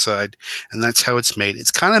right-hand side, and that's how it's made.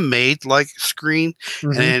 It's kind of made like screen,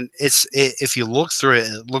 and if you look through it,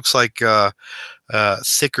 it looks like a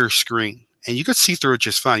thicker screen. And you could see through it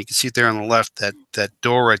just fine. You can see it there on the left. That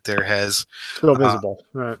door right there has still visible.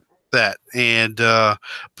 Right. That, and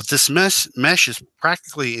but this mesh is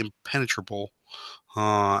practically impenetrable.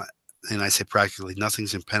 And I say practically,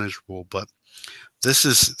 nothing's impenetrable. But this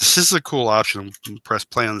is a cool option. Press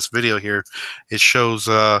play on this video here. It shows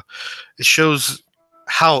how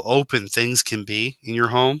open things can be in your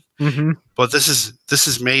home. Mm-hmm. But this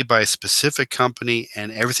is made by a specific company,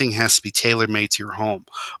 and everything has to be tailor made to your home.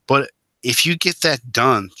 But if you get that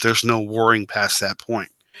done, there's no worrying past that point.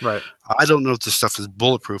 Right. I don't know if this stuff is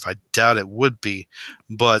bulletproof. I doubt it would be,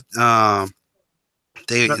 but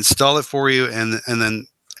they install it for you, and then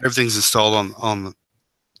everything's installed on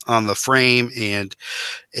the frame, and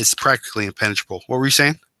it's practically impenetrable. What were you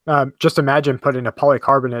saying? Just imagine putting a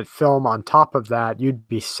polycarbonate film on top of that. You'd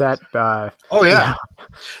be set. Oh yeah.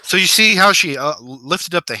 So you see how she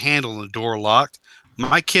lifted up the handle and the door locked?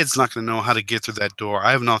 My kid's not going to know how to get through that door.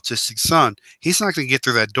 I have an autistic son. He's not going to get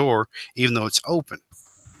through that door, even though it's open.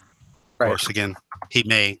 Right. Of course, again, he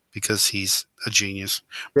may, because he's a genius.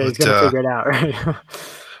 Yeah, he's going to figure it out, right?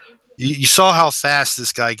 You saw how fast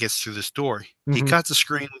this guy gets through this door. Mm-hmm. He cut the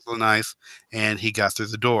screen with a knife, and he got through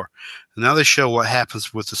the door. And now they show what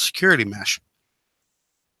happens with the security mesh.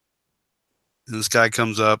 And this guy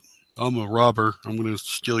comes up. I'm a robber. I'm going to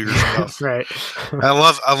steal your stuff. Right. I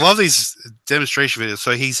love these demonstration videos.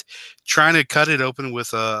 So he's trying to cut it open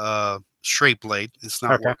with a straight blade. It's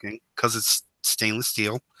not working because it's stainless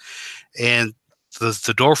steel. And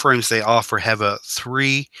the door frames they offer have a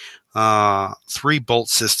three bolt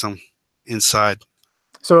system inside.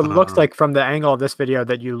 So it looks like from the angle of this video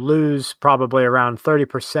that you lose probably around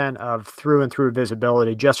 30% of through and through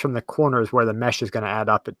visibility just from the corners where the mesh is going to add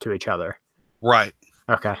up to each other. Right.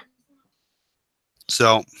 Okay.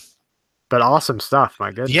 So, but awesome stuff,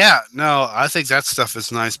 my goodness. Yeah, no, I think that stuff is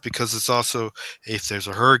nice because it's also, if there's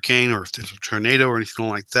a hurricane or if there's a tornado or anything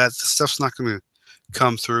like that, the stuff's not going to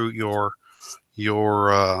come through your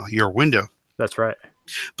window. That's right.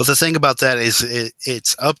 But the thing about that is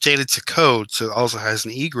it's updated to code, so it also has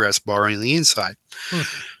an egress bar on the inside.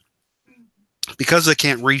 Because they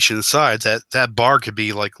can't reach inside, that bar could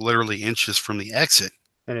be like literally inches from the exit,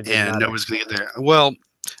 and nobody's going to get there. Well,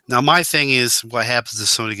 now my thing is, what happens if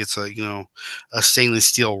somebody gets a stainless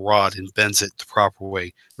steel rod and bends it the proper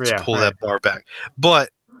way to pull that bar back.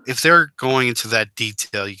 But if they're going into that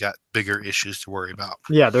detail, you got bigger issues to worry about.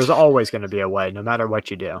 Yeah, there's always going to be a way, no matter what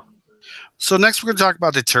you do. So next, we're going to talk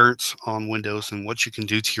about deterrents on Windows and what you can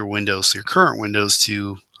do to your Windows, your current Windows,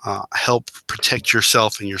 to help protect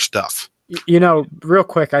yourself and your stuff. Real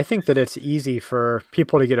quick, I think that it's easy for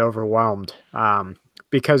people to get overwhelmed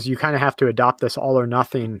because you kind of have to adopt this all or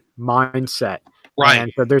nothing mindset. Right.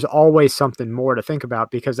 And so there's always something more to think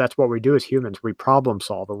about, because that's what we do as humans. We problem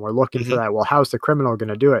solve, and we're looking for that. Well, how's the criminal going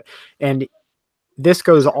to do it? And this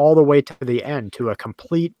goes all the way to the end, to a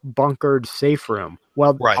complete bunkered safe room.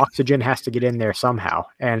 Well, oxygen has to get in there somehow.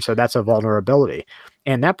 And so that's a vulnerability.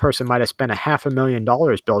 And that person might have spent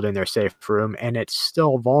 $500,000 building their safe room, and it's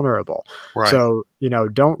still vulnerable. Right. So,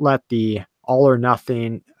 don't let the all or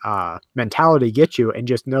nothing mentality get you, and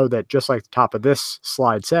just know that, just like the top of this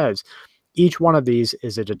slide says, each one of these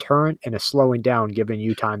is a deterrent and a slowing down, giving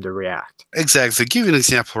you time to react. Exactly. Give you an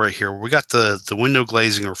example right here. We got the window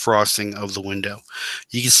glazing or frosting of the window.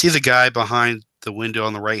 You can see the guy behind the window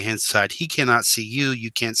on the right-hand side. He cannot see you. You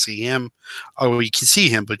can't see him. Oh, you can see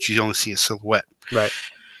him, but you only see a silhouette. Right.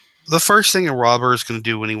 The first thing a robber is going to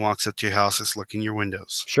do when he walks up to your house is look in your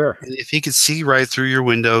windows. Sure. And if he can see right through your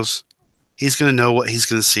windows, he's going to know what he's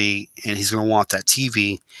going to see, and he's going to want that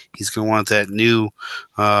TV. He's going to want that new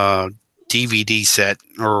DVD set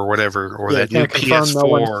or whatever, or that new PS4. No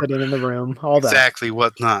one's sitting in the room, all that. Exactly,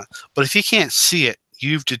 whatnot. But if he can't see it,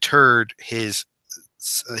 you've deterred his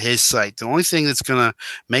sight. The only thing that's going to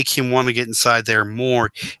make him want to get inside there more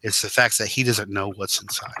is the fact that he doesn't know what's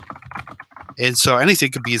inside. And so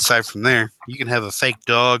anything could be inside from there. You can have a fake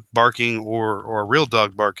dog barking or a real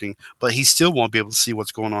dog barking, but he still won't be able to see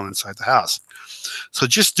what's going on inside the house. So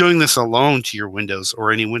just doing this alone to your windows,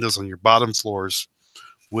 or any windows on your bottom floors,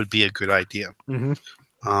 would be a good idea.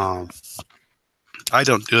 I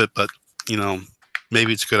don't do it, but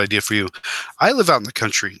maybe it's a good idea for you. I live out in the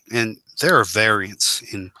country, and there are variants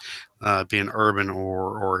in being urban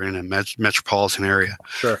or in a metropolitan area.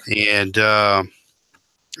 Sure.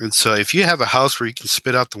 And so if you have a house where you can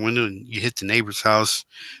spit out the window and you hit the neighbor's house,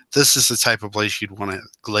 this is the type of place you'd want to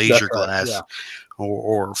glaze your glass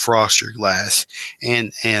or frost your glass,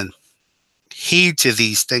 and heed to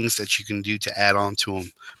these things that you can do to add on to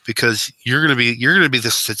them, because you're gonna be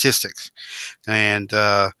the statistics. And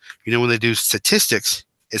when they do statistics,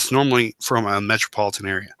 it's normally from a metropolitan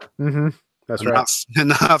area. That's right.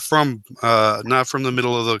 Not from the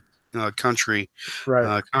middle of the country,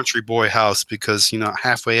 right. Country boy house, because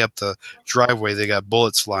halfway up the driveway they got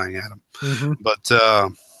bullets flying at them. But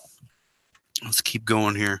let's keep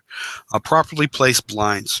going here. Properly placed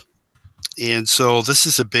blinds. And so this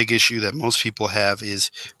is a big issue that most people have, is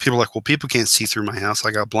people are like, well, people can't see through my house.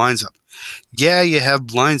 I got blinds up. Yeah, you have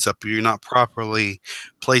blinds up, but you're not properly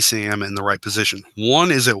placing them in the right position.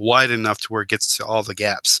 One, is it wide enough to where it gets to all the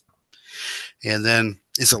gaps? And then,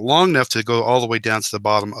 is it long enough to go all the way down to the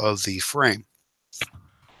bottom of the frame?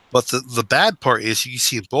 But the bad part is, you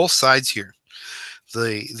see both sides here,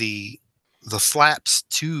 the flaps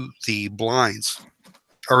to the blinds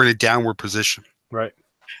are in a downward position. Right.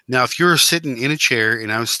 Now, if you're sitting in a chair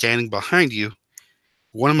and I'm standing behind you,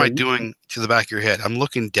 what am I doing to the back of your head? I'm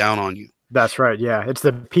looking down on you. That's right. Yeah. It's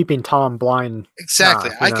the peeping Tom blind. Exactly.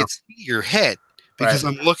 I can see your head because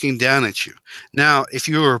I'm looking down at you. Now, if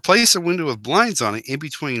you replace a window with blinds on it in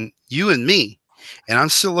between you and me, and I'm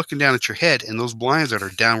still looking down at your head, and those blinds that are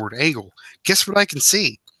downward angle, guess what I can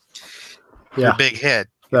see? Your big head.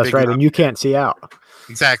 That's right. And you can't see out.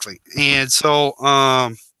 Exactly. And so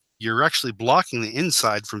you're actually blocking the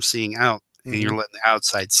inside from seeing out, and you're letting the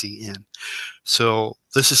outside see in. So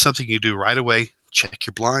this is something you do right away. Check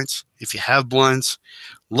your blinds. If you have blinds,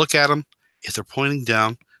 look at them. If they're pointing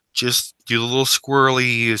down, just do the little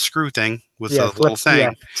squirrely screw thing with the little thing.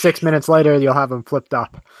 Yeah. 6 minutes later, you'll have them flipped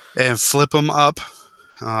up. And flip them up.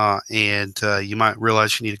 And you might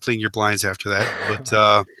realize you need to clean your blinds after that.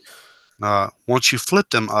 But once you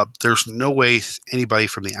flip them up, there's no way anybody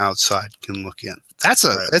from the outside can look in. That's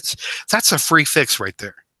a free fix right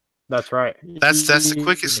there. That's right. That's the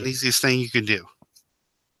quickest and easiest thing you can do.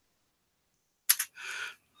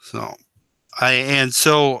 So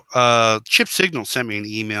Chip Signal sent me an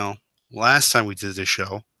email last time we did this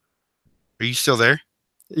show. Are you still there?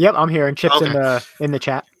 Yep, I'm here, and Chip's in the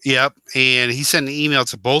chat. Yep, and he sent an email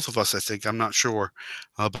to both of us. I think, I'm not sure,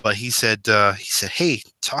 but he said, "Hey,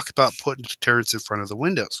 talk about putting deterrents in front of the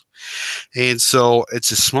windows." And so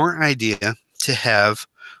it's a smart idea to have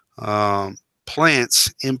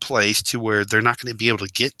plants in place to where they're not going to be able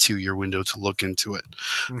to get to your window to look into it.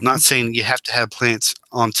 I'm not saying you have to have plants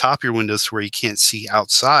on top of your windows where you can't see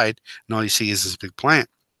outside and all you see is this big plant.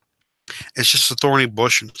 It's just a thorny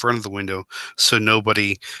bush in front of the window, so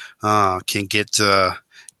nobody can get to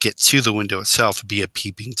the window itself, be a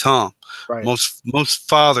peeping tom. Right. Most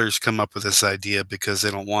fathers come up with this idea because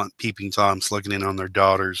they don't want peeping toms looking in on their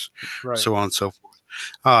daughters, Right. so on and so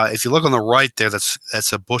forth. If you look on the right there,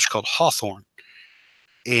 that's a bush called hawthorn,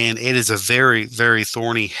 and it is a very, very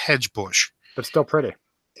thorny hedge bush. But still pretty.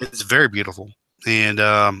 It's very beautiful, and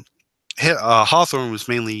hawthorn was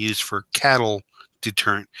mainly used for cattle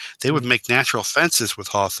deterrent. They would make natural fences with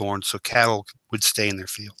hawthorn so cattle would stay in their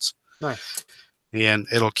fields. Nice. And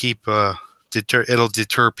it'll keep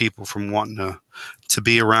deter people from wanting to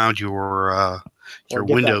be around your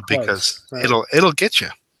window because right. it'll get you.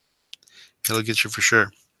 It'll get you for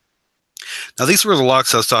sure. Now these were the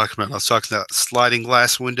locks I was talking about. I was talking about sliding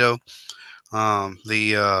glass window.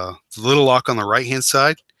 The little lock on the right hand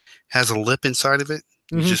side has a lip inside of it.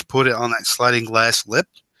 You just put it on that sliding glass lip.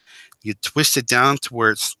 You twist it down to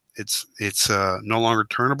where it's no longer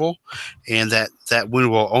turnable, and that window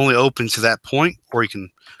will only open to that point, or you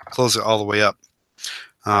can close it all the way up.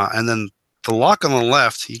 And then the lock on the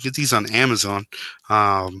left, you get these on Amazon.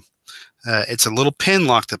 It's a little pin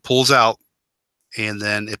lock that pulls out, and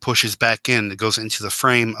then it pushes back in. It goes into the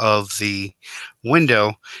frame of the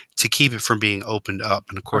window to keep it from being opened up.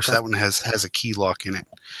 And of course, that one has a key lock in it.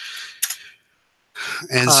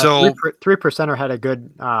 And so 3%er had a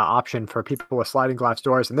good option for people with sliding glass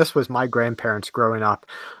doors, and this was my grandparents growing up.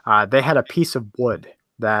 They had a piece of wood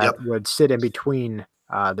that would sit in between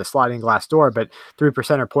the sliding glass door, but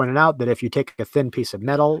 3%er pointed out that if you take a thin piece of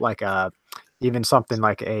metal, like even something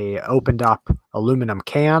like a opened up aluminum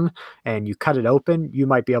can, and you cut it open, you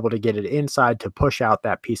might be able to get it inside to push out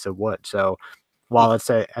that piece of wood. So while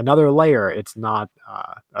it's another layer, it's not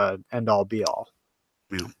an end all be all.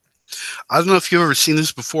 Yeah. I don't know if you've ever seen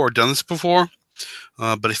this before or done this before,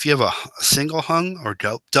 but if you have a single hung or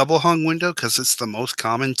double hung window, because it's the most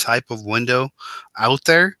common type of window out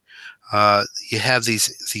there, you have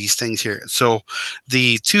these things here. So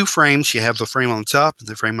the two frames, you have the frame on the top and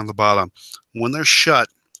the frame on the bottom. When they're shut,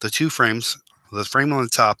 the two frames, the frame on the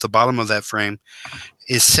top, the bottom of that frame,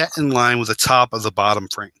 is set in line with the top of the bottom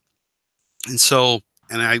frame. And so,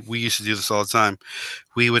 we used to do this all the time.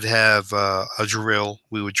 We would have a drill.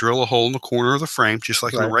 We would drill a hole in the corner of the frame, just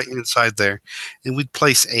like on the right-hand side there, and we'd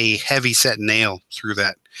place a heavy-set nail through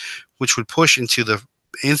that, which would push in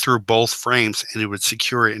through both frames, and it would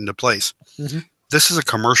secure it into place. This is a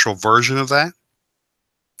commercial version of that,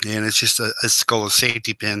 and it's just it's called a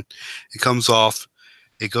safety pin. It comes off,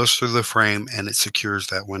 it goes through the frame, and it secures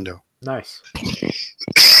that window. Nice.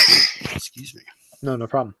 Excuse me. No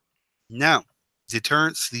problem. Now,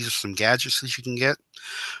 deterrents, these are some gadgets that you can get.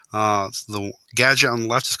 The gadget on the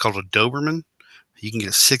left is called a Doberman. You can get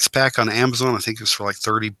a 6-pack on Amazon. I think it's for like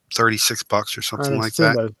 $36 or something like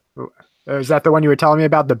that. Is that the one you were telling me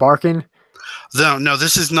about, the barking? No,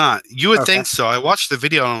 this is not. You would think so. I watched the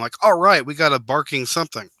video and I'm like, all right, we got a barking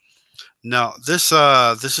something. No, this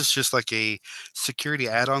is just like a security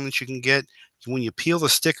add-on that you can get. When you peel the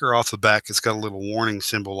sticker off the back, it's got a little warning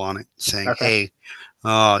symbol on it saying, hey,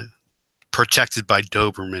 protected by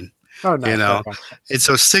Doberman. Oh, nice. And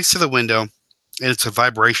so it sticks to the window, and it's a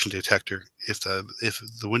vibration detector. If the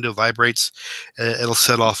window vibrates, it'll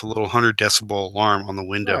set off a little 100 decibel alarm on the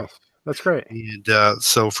window. Nice. That's great. And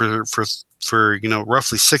so for roughly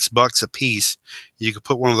 $6 a piece, you could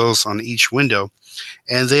put one of those on each window,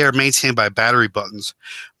 and they are maintained by battery buttons.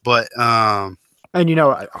 But and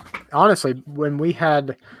honestly, when we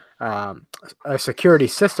had a security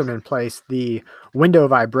system in place, the window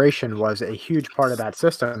vibration was a huge part of that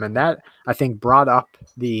system, and that, I think, brought up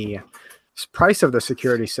the price of the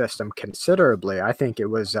security system considerably. I think it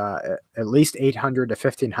was at least $800 to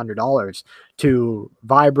 $1,500 to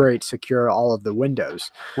vibrate secure all of the windows.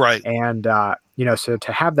 Right. And so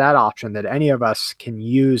to have that option that any of us can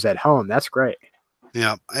use at home, that's great.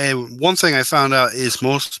 Yeah, and one thing I found out is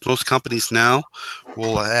most companies now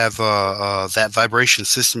will have that vibration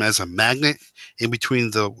system as a magnet in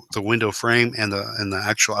between the window frame and the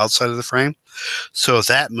actual outside of the frame. So if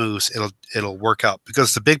that moves, it'll work out,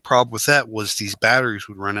 because the big problem with that was these batteries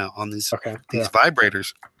would run out on these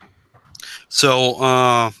vibrators. So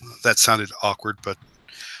that sounded awkward, but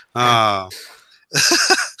but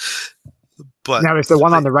now is the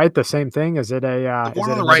one on the right the same thing? Is it a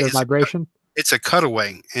vibration? It's a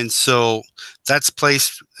cutaway, and so that's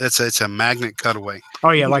placed. It's a magnet cutaway. Oh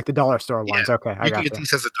yeah, like the dollar store ones. Yeah. Okay, you can get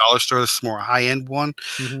these at the dollar store. This is more high end one,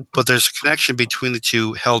 but there's a connection between the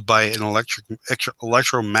two held by an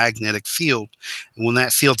electromagnetic field, and when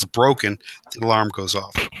that field's broken, the alarm goes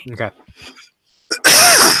off. Okay.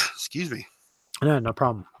 Excuse me. No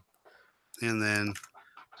problem. And then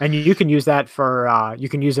And you can use that for you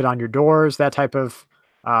can use it on your doors, that type of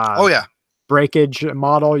uh, Oh yeah. breakage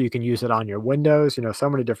model. You can use it on your windows. You know, so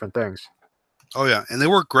many different things. Oh yeah, and they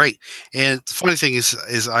work great. And the funny thing is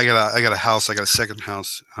I got a house. I got a second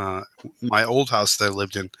house. My old house that I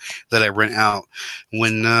lived in, that I rent out.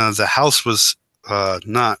 When the house was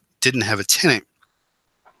not didn't have a tenant,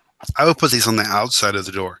 I would put these on the outside of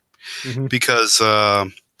the door Hmm. because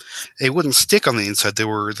they wouldn't stick on the inside. They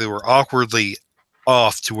were awkwardly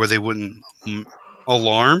off to where they wouldn't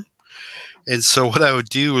alarm. And so what I would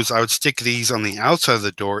do is I would stick these on the outside of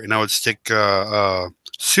the door, and I would stick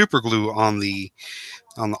super glue on the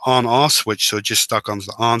on-off switch, so it just stuck on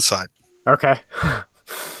the on side. Okay.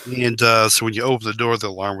 And so when you open the door, the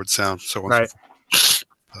alarm would sound, so on and so Right.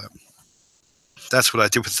 forth. But that's what I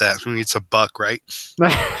did with that. I mean, it's a buck, right?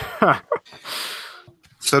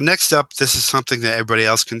 So next up, this is something that everybody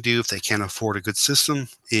else can do if they can't afford a good system,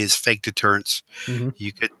 is fake deterrents. Hmm.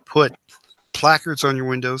 You could put placards on your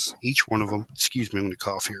windows, each one of them. Excuse me, I'm going to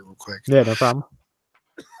cough here real quick. Yeah, no problem.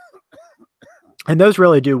 And those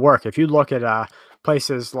really do work. If you look at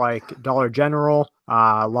places like Dollar General,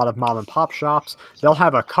 a lot of mom and pop shops, they'll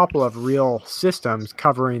have a couple of real systems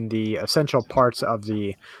covering the essential parts of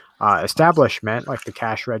the establishment, like the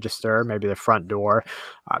cash register, maybe the front door.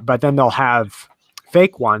 But then they'll have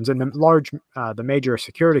fake ones, and the major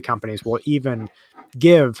security companies will even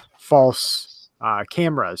give false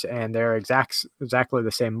cameras, and they're exactly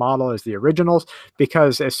the same model as the originals,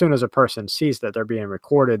 because as soon as a person sees that they're being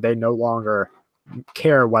recorded, they no longer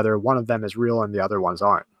care whether one of them is real and the other ones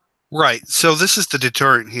aren't. Right. So this is the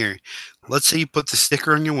deterrent here. Let's say you put the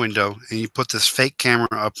sticker on your window and you put this fake camera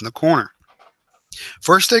up in the corner.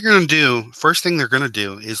 First thing they're gonna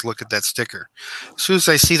do is look at that sticker. As soon as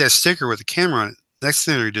they see that sticker with the camera on it, next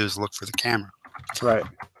thing they're gonna do is look for the camera. Right.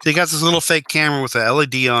 So you got this little fake camera with an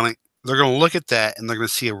LED on it. They're gonna look at that and they're gonna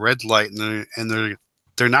see a red light, and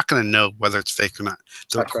they're not gonna know whether it's fake or not.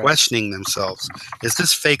 They're That's right. questioning themselves: is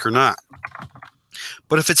this fake or not?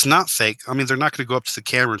 But if it's not fake, I mean, they're not going to go up to the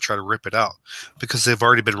camera and try to rip it out, because they've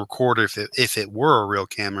already been recorded if it were a real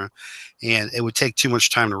camera, and it would take too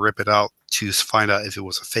much time to rip it out to find out if it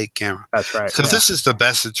was a fake camera. That's right. So Yeah. this is the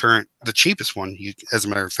best deterrent, the cheapest one. As a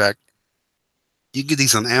matter of fact, you can get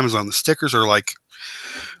these on Amazon. The stickers are like,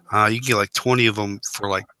 you can get like 20 of them for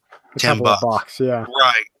like A $10. couple of bucks. Yeah.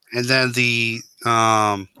 Right. And then the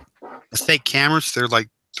fake cameras, they're like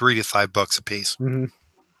 $3 to $5 a piece. Hmm.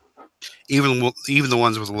 Even the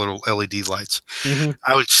ones with the little LED lights. Hmm.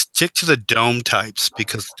 I would stick to the dome types,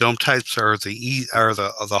 because dome types are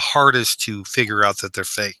the hardest to figure out that they're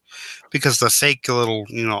fake, because the fake little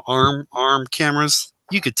arm cameras,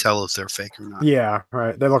 you could tell if they're fake or not. Yeah.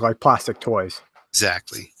 Right. They look like plastic toys.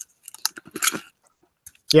 Exactly.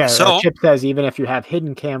 Yeah. So Chip says even if you have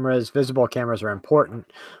hidden cameras, visible cameras are important.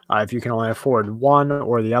 If you can only afford one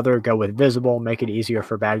or the other, go with visible. Make it easier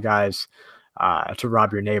for bad guys to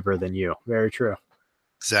rob your neighbor than you. Very true.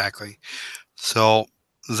 exactly. So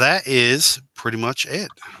that is pretty much it.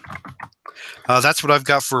 That's what I've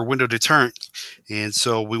got for window deterrent. And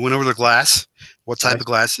so we went over the glass, what type of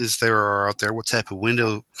glasses there are out there, what type of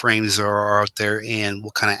window frames there are out there, and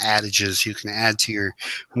what kind of adages you can add to your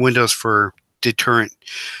windows for deterrent,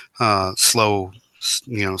 slowing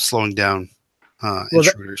down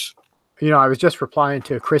intruders. I was just replying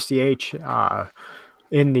to Christy H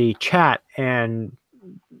in the chat and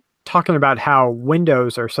talking about how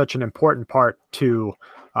windows are such an important part to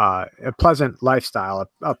a pleasant lifestyle,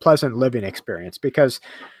 a pleasant living experience, because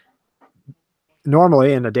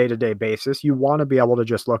normally in a day-to-day basis, you want to be able to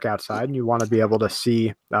just look outside and you want to be able to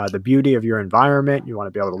see the beauty of your environment. You want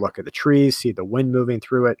to be able to look at the trees, see the wind moving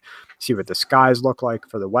through it, see what the skies look like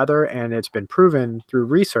for the weather. And it's been proven through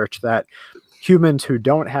research that humans who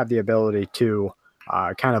don't have the ability to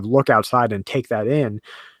kind of look outside and take that in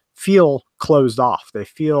feel closed off. They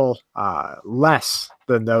feel less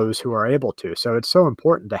than those who are able to. So it's so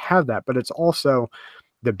important to have that, but it's also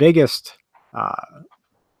the biggest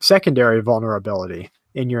secondary vulnerability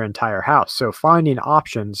in your entire house. So finding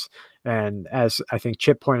options, and as I think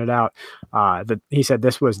Chip pointed out, that he said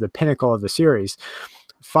this was the pinnacle of the series,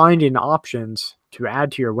 finding options to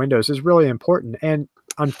add to your windows is really important. And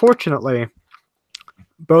unfortunately,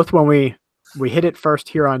 both when we hit it first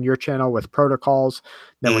here on your channel with protocols,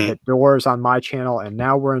 then we hit doors on my channel, and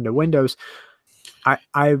now we're into windows,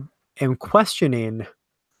 I am questioning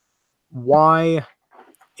why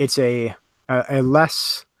it's a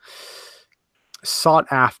less sought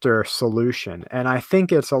after solution. And I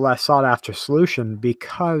think it's a less sought after solution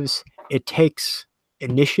because it takes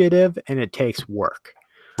initiative and it takes work.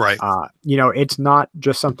 Right. You know, it's not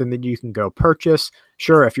just something that you can go purchase.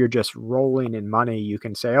 Sure, if you're just rolling in money, you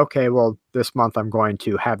can say, okay, well, this month I'm going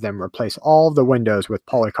to have them replace all the windows with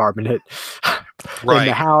polycarbonate in the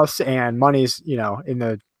Right. house, and money's, you know, in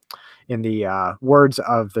the words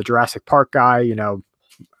of the Jurassic Park guy, you know,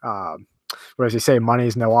 what does he say?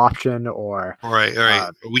 Money's no option, or Right. Right.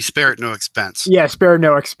 We spare at no expense. yeah, spare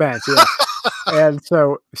no expense. Yeah. And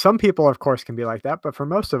so some people, of course, can be like that, but for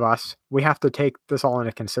most of us, we have to take this all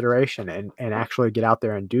into consideration and actually get out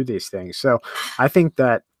there and do these things. So I think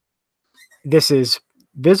that this is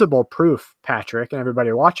visible proof, Patrick, and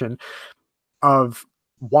everybody watching, of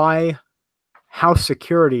why house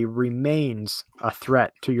security remains a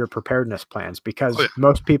threat to your preparedness plans, because Oh, yeah.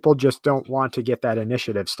 most people just don't want to get that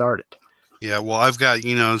initiative started. Yeah. Well, I've got,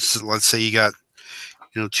 let's say you got,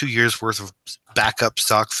 2 years worth of backup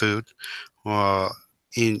stock food, uh,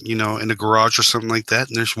 in a garage or something like that.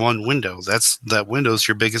 And there's one window. That window's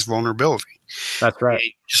your biggest vulnerability. That's right. And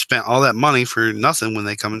you spent all that money for nothing when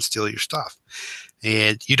they come and steal your stuff.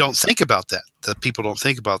 And you don't think about that. The people don't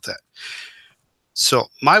think about that. So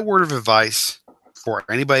my word of advice for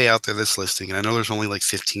anybody out there that's listening, and I know there's only like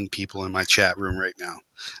 15 people in my chat room right now,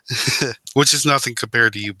 which is nothing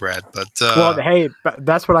compared to you, Brad. But Well, hey, but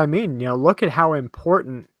that's what I mean. You know, look at how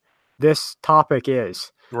important this topic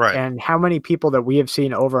is, right, and how many people that we have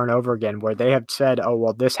seen over and over again where they have said, "Oh,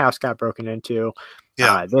 well, this house got broken into.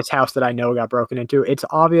 yeah, This house that I know got broken into." It's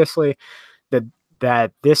obviously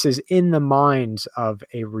that this is in the minds of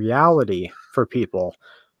a reality for people,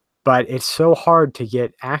 but it's so hard to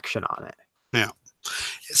get action on it. yeah.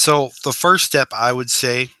 So the first step I would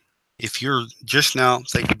say, if you're just now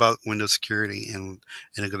thinking about Windows security and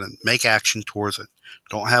are going to make action towards it,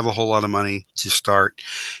 don't have a whole lot of money to start,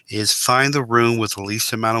 is find the room with the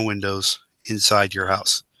least amount of windows inside your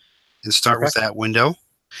house and start Okay, with that window.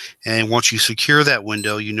 And once you secure that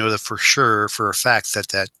window, you know that for sure, for a fact,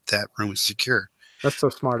 that room is secure. that's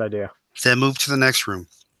a smart idea. Then move to the next room.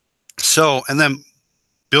 So, and then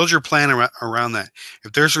build your plan around that.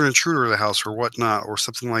 If there's an intruder in the house or whatnot, or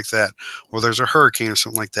something like that, or there's a hurricane or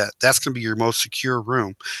something like that, that's going to be your most secure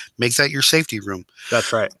room. Make that your safety room.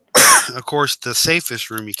 That's right. Of course, the safest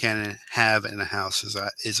room you can have in a house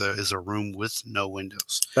is a room with no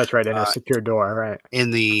windows. That's right. In a secure door, right?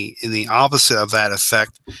 In the opposite of that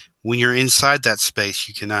effect, when you're inside that space,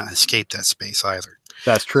 you cannot escape that space either.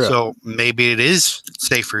 That's true. So maybe it is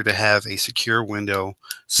safer to have a secure windowed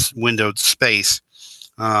space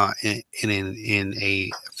in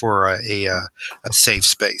a safe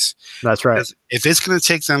space. That's right. Because if it's going to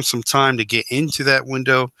take them some time to get into that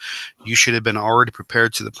window, you should have been already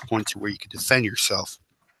prepared to the point to where you could defend yourself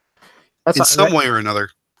in some way or another.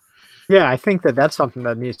 Yeah, I think that that's something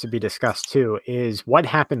that needs to be discussed too, is what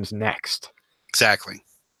happens next. Exactly.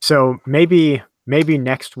 So maybe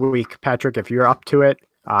next week, Patrick, if you're up to it,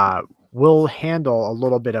 we'll handle a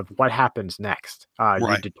little bit of what happens next. You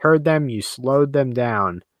Right. deterred them, you slowed them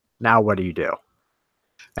down. Now what do you do?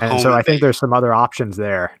 And so Home I think there's some other options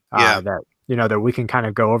there Yeah. that that we can kind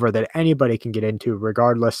of go over, that anybody can get into,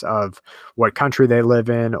 regardless of what country they live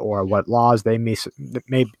in or what laws they may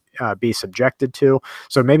be subjected to.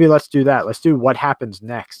 So maybe let's do that. Let's do what happens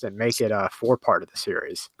next and make it a 4-part of the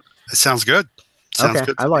series. It sounds good. Sounds Okay,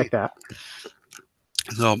 good I to like me. that.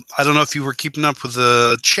 So I don't know if you were keeping up with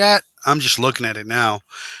the chat. I'm just looking at it now.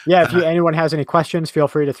 Yeah, if anyone has any questions, feel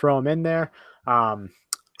free to throw them in there.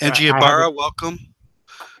 MG Ibarra, welcome.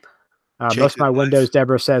 Most of my windows,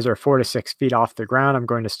 Deborah says, are 4 to 6 feet off the ground. I'm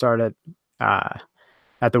going to start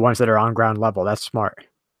at the ones that are on ground level. That's smart.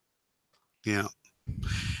 Yeah.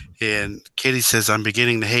 And Katie says, I'm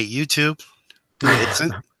beginning to hate YouTube. It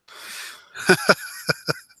isn't.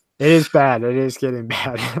 It is bad. It is getting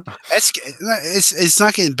bad. It's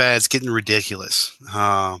not getting bad. It's getting ridiculous.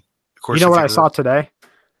 Of course, You know what I saw today?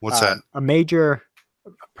 What's that? A major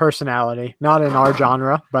personality, not in our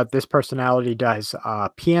genre, but this personality does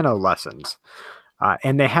piano lessons.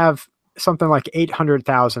 And they have something like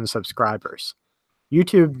 800,000 subscribers.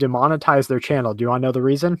 YouTube demonetized their channel. Do you want to know the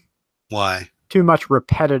reason? Why? Too much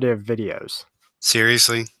repetitive videos.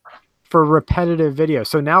 Seriously? For repetitive videos.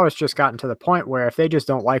 So now it's just gotten to the point where if they just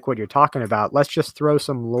don't like what you're talking about, let's just throw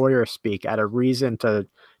some lawyer speak at a reason to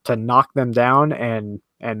knock them down and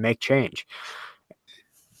make change.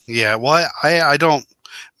 Yeah, well, I don't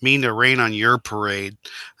mean to rain on your parade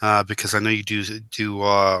because I know you do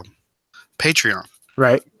Patreon.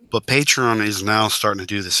 Right. But Patreon is now starting to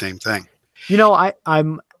do the same thing. You know,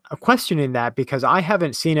 I'm questioning that because I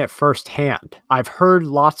haven't seen it firsthand. I've heard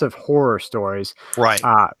lots of horror stories. Right.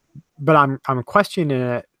 But I'm questioning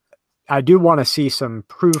it. I do want to see some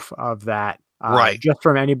proof of that Right. just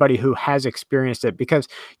from anybody who has experienced it. Because,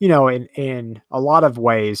 in a lot of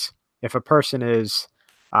ways, if a person is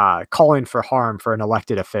calling for harm for an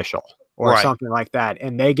elected official or Right. something like that,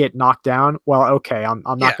 and they get knocked down, well, okay, I'm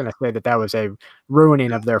Yeah. not going to say that that was a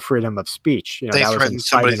ruining of their freedom of speech. They That was threatened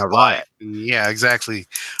inciting somebody's a life. riot. Yeah, exactly.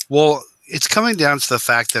 Well, it's coming down to the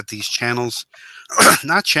fact that these channels,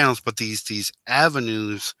 not channels, but these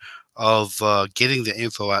avenues of getting the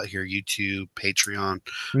info out here, YouTube, Patreon,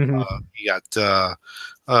 Hmm. you got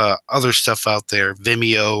other stuff out there,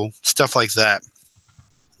 Vimeo, stuff like that.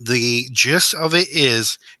 The gist of it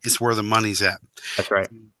is where the money's at. That's right.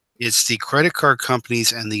 It's the credit card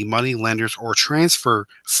companies and the money lenders or transfer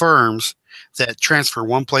firms that transfer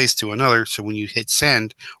one place to another. So when you hit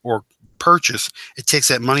send or purchase, it takes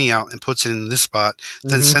that money out and puts it in this spot,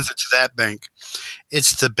 then Hmm. sends it to that bank.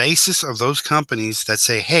 It's the basis of those companies that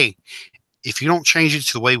say, hey, if you don't change it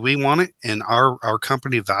to the way we want it and our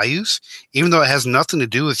company values, even though it has nothing to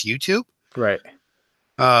do with YouTube, Right.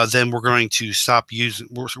 then we're going to stop using.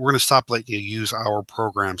 We're going to stop letting you use our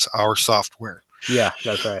programs, our software. Yeah,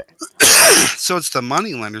 that's right. So it's the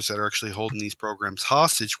money lenders that are actually holding these programs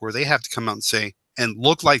hostage, where they have to come out and say and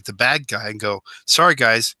look like the bad guy and go, "Sorry,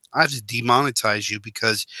 guys, I have to demonetize you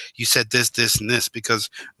because you said this, this, and this." Because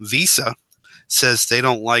Visa says they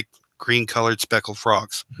don't like green-colored speckled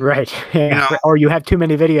frogs. Right. You Yeah. know, Or you have too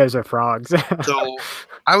many videos of frogs. so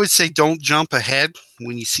I would say don't jump ahead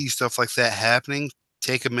when you see stuff like that happening.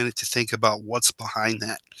 Take a minute to think about what's behind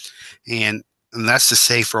that. And that's to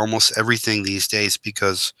say for almost everything these days,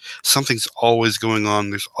 because something's always going on.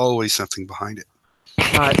 There's always something behind it.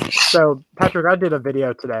 So, Patrick, I did a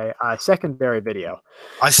video today, a secondary video.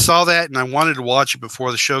 I saw that and I wanted to watch it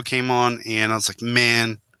before the show came on, and I was like,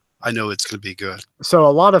 man, I know it's going to be good. So,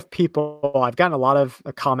 a lot of people, I've gotten a lot of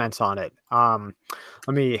comments on it.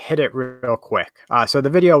 Let me hit it real quick. So, the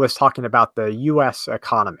video was talking about the U.S.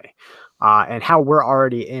 economy and how we're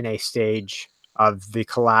already in a stage of the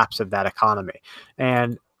collapse of that economy.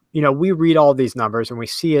 And we read all these numbers and we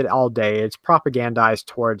see it all day. It's propagandized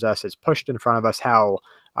towards us. It's pushed in front of us how,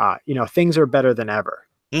 things are better than ever.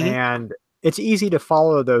 Hmm. And it's easy to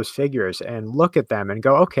follow those figures and look at them and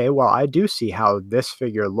go, okay, well, I do see how this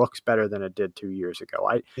figure looks better than it did 2 years ago.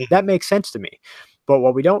 That makes sense to me. But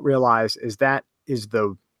what we don't realize is that is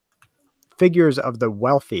the figures of the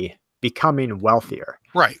wealthy becoming wealthier.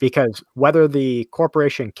 Right. Because whether the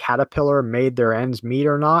corporation Caterpillar made their ends meet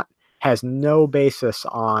or not has no basis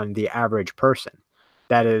on the average person.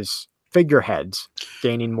 That is figureheads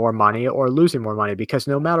gaining more money or losing more money, because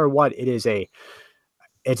no matter what, it's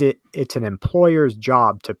an employer's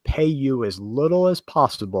job to pay you as little as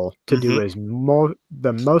possible to do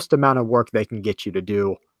the most amount of work they can get you to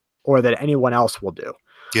do, or that anyone else will do.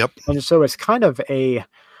 Yep. And so it's kind of a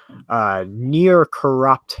near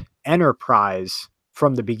corrupt enterprise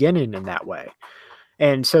from the beginning in that way.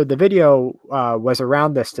 And so the video was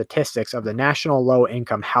around the statistics of the National Low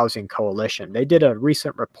Income Housing Coalition. They did a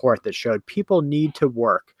recent report that showed people need to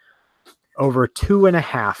work over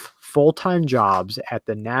 2.5 full-time jobs at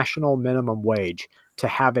the national minimum wage to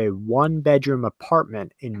have a one-bedroom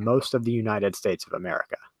apartment in most of the United States of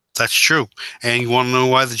America. That's true. And you want to know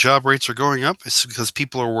why the job rates are going up? It's because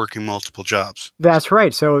people are working multiple jobs. That's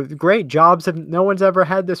right. So great jobs. No one's ever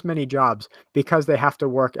had this many jobs because they have to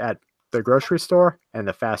work at the grocery store and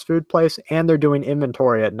the fast food place, and they're doing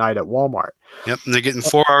inventory at night at Walmart. Yep, and they're getting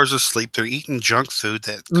 4 hours of sleep. They're eating junk food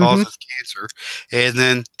that causes cancer, and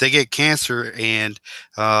then they get cancer, and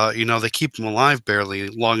they keep them alive barely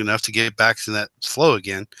long enough to get back to that flow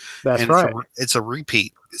again. That's And right. it's a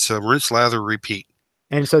repeat. It's a rinse, lather, repeat.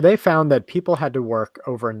 And so they found that people had to work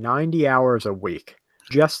over 90 hours a week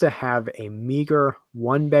just to have a meager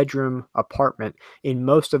one-bedroom apartment in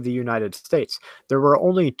most of the United States. There were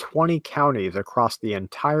only 20 counties across the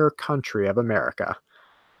entire country of America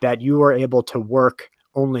that you were able to work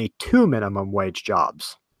only 2 minimum wage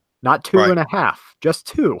jobs, not 2.5, just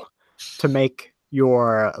 2, to make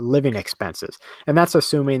your living expenses. And that's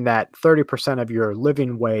assuming that 30% of your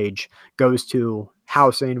living wage goes to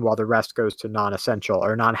housing, while the rest goes to non-essential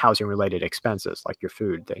or non-housing related expenses like your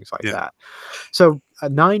food, things like that. So a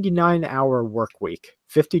 99-hour work week,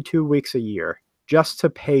 52 weeks a year, just to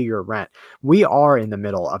pay your rent. We are in the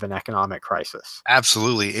middle of an economic crisis.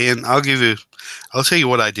 Absolutely. And I'll tell you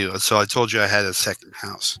what I do. So I told you I had a second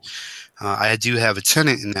house. I do have a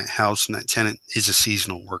tenant in that house, and that tenant is a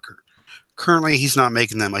seasonal worker. Currently, he's not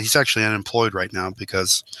making that much. He's actually unemployed right now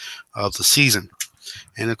because of the season.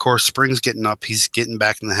 And of course, spring's getting up. He's getting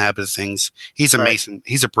back in the habit of things. He's a mason.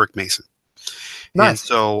 He's a brick mason. Nice. And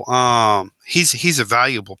so he's a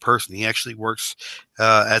valuable person. He actually works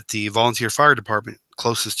at the volunteer fire department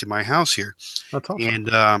closest to my house here. That's awesome.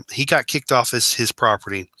 And he got kicked off his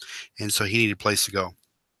property, and so he needed a place to go.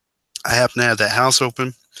 I happened to have that house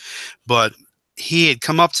open, but he had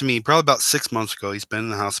come up to me probably about 6 months ago. He's been in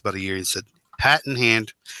the house about a year. He said, hat in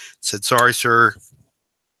hand, said, "Sorry, sir,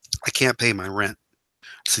 I can't pay my rent."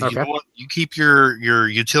 So you know what? You keep your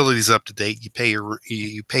utilities up to date. You pay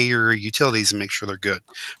your utilities and make sure they're good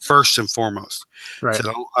first and foremost. Right.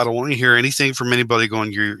 So I don't want to hear anything from anybody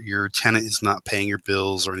going your tenant is not paying your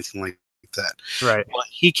bills or anything like that. Right. But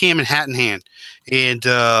he came in hat in hand, and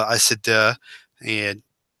I said, and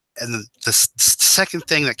the second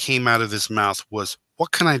thing that came out of his mouth was,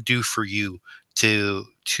 "What can I do for you to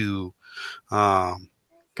kind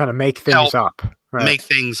of make things up?" Right. Make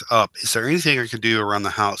things up. Is there anything I could do around the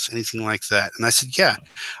house? Anything like that? And I said, yeah.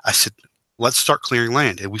 I said, let's start clearing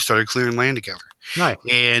land. And we started clearing land together. Nice.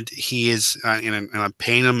 And he is, and I'm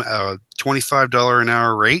paying him a $25 an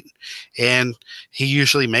hour rate, and he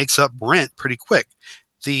usually makes up rent pretty quick.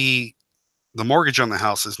 The mortgage on the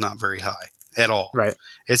house is not very high at all. Right.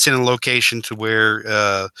 It's in a location to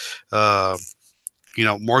where,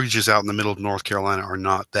 mortgages out in the middle of North Carolina are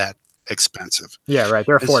not that expensive. Yeah, right.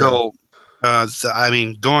 They're affordable.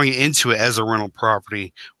 Going into it as a rental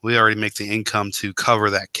property, we already make the income to cover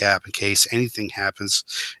that cap in case anything happens.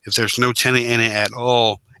 If there's no tenant in it at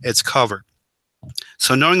all, it's covered.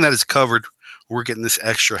 So knowing that it's covered, we're getting this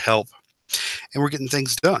extra help, and we're getting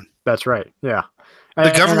things done. That's right. Yeah. The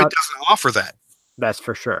government doesn't offer that. That's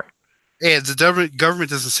for sure. And the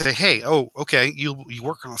government doesn't say, "Hey, okay, you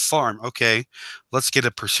work on a farm, okay, let's get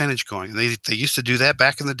a percentage going." And they used to do that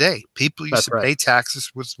back in the day. People used to pay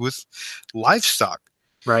taxes with livestock,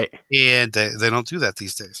 right? And they don't do that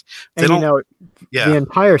these days. And the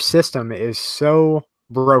entire system is so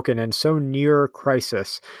broken and so near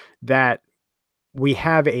crisis that we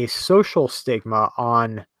have a social stigma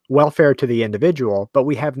on welfare to the individual, but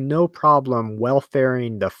we have no problem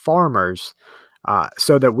welfaring the farmers.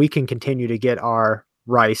 So that we can continue to get our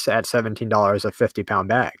rice at $17 a 50-pound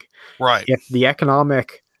bag. Right. If the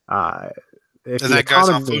economic, guy's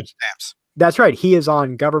on food stamps. That's right. He is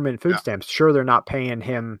on government food stamps. Sure, they're not paying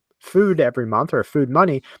him food every month or food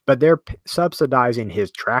money, but they're subsidizing his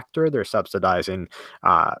tractor. They're subsidizing,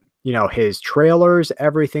 his trailers,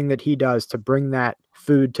 everything that he does to bring that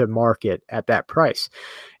food to market at that price.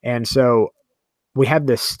 And so we have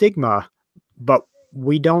this stigma, but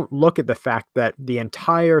we don't look at the fact that the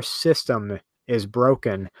entire system is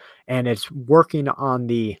broken, and it's working on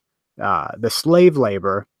the slave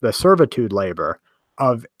labor, the servitude labor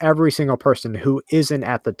of every single person who isn't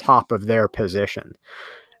at the top of their position.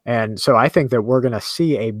 And so I think that we're going to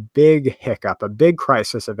see a big hiccup, a big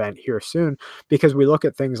crisis event here soon, because we look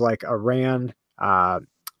at things like Iran, the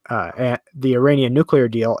Iranian nuclear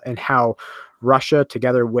deal, and how Russia,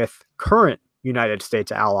 together with current United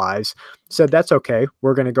States allies, said that's okay.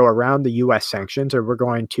 We're going to go around the U.S. sanctions, or we're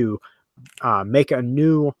going to make a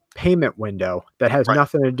new payment window that has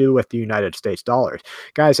nothing to do with the United States dollars.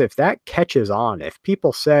 Guys, if that catches on, if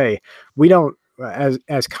people say we don't,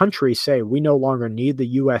 as countries say, we no longer need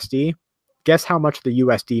the USD, guess how much the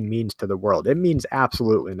USD means to the world? It means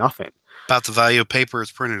absolutely nothing. About the value of paper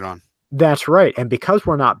it's printed on. That's right. And because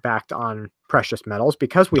we're not backed on precious metals,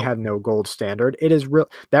 because we have no gold standard, it is real.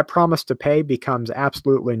 That promise to pay becomes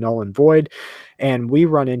absolutely null and void. And we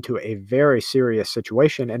run into a very serious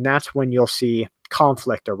situation. And that's when you'll see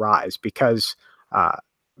conflict arise, because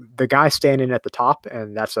the guy standing at the top,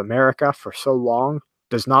 and that's America for so long,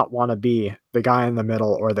 does not want to be the guy in the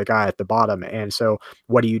middle or the guy at the bottom. And so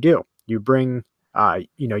what do? You bring,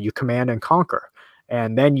 you command and conquer.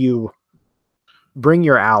 And then you bring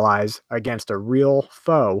your allies against a real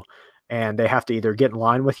foe, and they have to either get in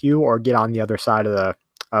line with you or get on the other side of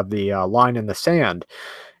the line in the sand.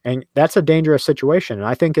 And that's a dangerous situation. And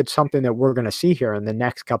I think it's something that we're going to see here in the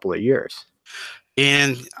next couple of years.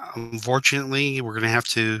 And unfortunately, we're going to have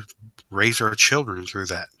to raise our children through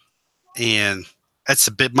that. And that's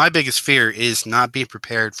my biggest fear is not being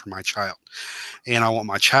prepared for my child. And I want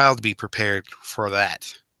my child to be prepared for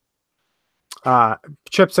that.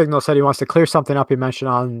 Chip Signal said he wants to clear something up he mentioned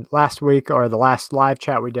on last week, or the last live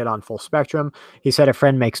chat we did on Full Spectrum. He said a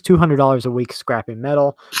friend makes $200 a week scrapping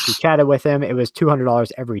metal. He chatted with him. It was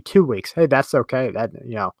 $200 every 2 weeks. Hey, that's okay.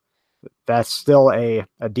 That's still a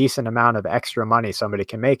decent amount of extra money somebody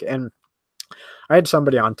can make. And I had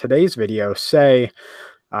somebody on today's video say,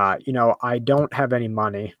 I don't have any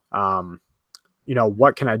money.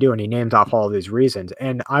 What can I do? And he named off all of these reasons.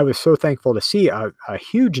 And I was so thankful to see a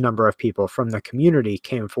huge number of people from the community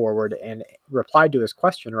came forward and replied to his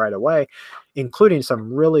question right away, including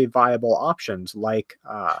some really viable options like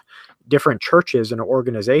different churches and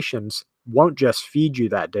organizations won't just feed you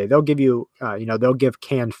that day. They'll give you, they'll give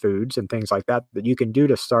canned foods and things like that that you can do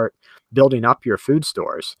to start building up your food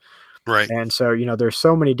stores. Right. And so, there's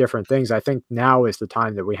so many different things. I think now is the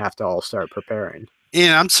time that we have to all start preparing.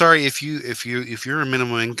 And I'm sorry if you're a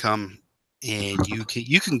minimum income and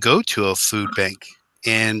you can go to a food bank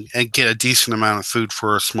and get a decent amount of food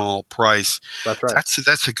for a small price. That's right.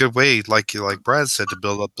 That's a good way, like Brad said, to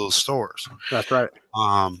build up those stores. That's right.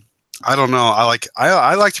 I don't know. I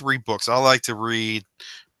like to read books. I like to read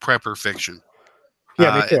prepper fiction.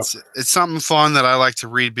 Yeah, me too. It's something fun that I like to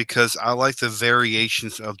read because I like the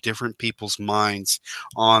variations of different people's minds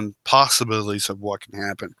on possibilities of what can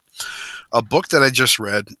happen. A book that I just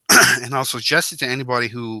read, and I'll suggest it to anybody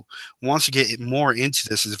who wants to get more into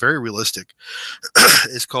this, is very realistic.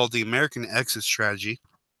 It's called The American Exit Strategy,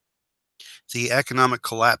 The Economic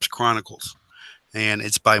Collapse Chronicles, and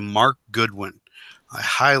it's by Mark Goodwin. I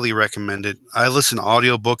highly recommend it. I listen to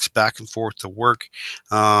audiobooks back and forth to work.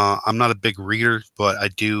 I'm not a big reader, but I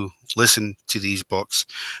do listen to these books.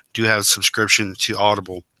 Do have a subscription to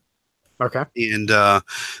Audible. Okay. And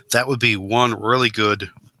that would be one really good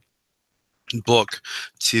book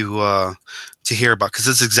to hear about, because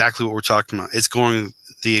it's exactly what we're talking about. It's going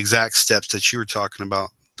the exact steps that you were talking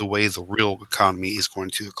about, the way the real economy is going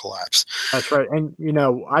to collapse. That's right. And,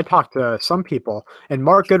 I talked to some people, and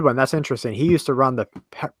Mark Goodwin, that's interesting. He used to run the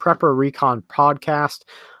Prepper Recon podcast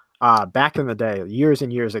back in the day, years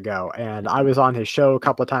and years ago. And I was on his show a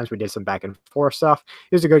couple of times. We did some back and forth stuff.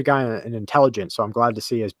 He was a good guy and intelligent. So I'm glad to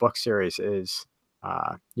see his book series is,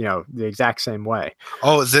 the exact same way.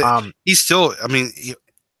 Oh, he's still,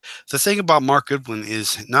 the thing about Mark Goodwin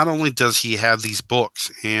is not only does he have these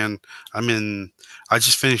books, and I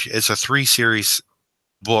just finished, it's a three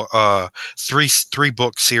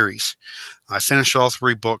book series. I finished all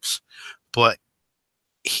three books, but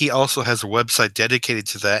he also has a website dedicated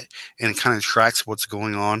to that, and it kind of tracks what's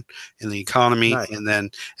going on in the economy. Nice. And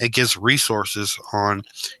then it gives resources on,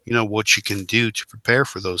 what you can do to prepare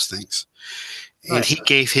for those things. Nice. And he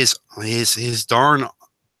gave his darn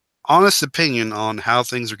honest opinion on how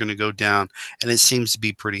things are going to go down, and it seems to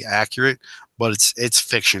be pretty accurate, but it's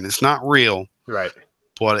fiction. It's not real. Right.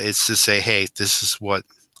 But it's to say, hey, this is what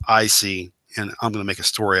I see, and I'm going to make a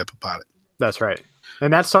story up about it. That's right.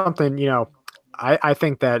 And that's something, I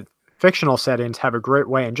think that fictional settings have a great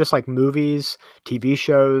way, and just like movies, TV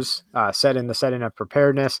shows set in the setting of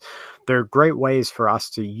preparedness, they're great ways for us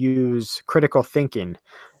to use critical thinking.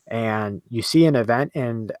 And you see an event,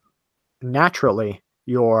 and naturally,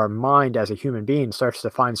 your mind as a human being starts to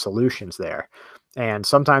find solutions there. And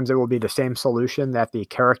sometimes it will be the same solution that the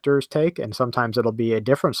characters take, and sometimes it'll be a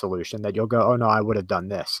different solution that you'll go, oh no, I would have done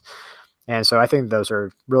this. And so I think those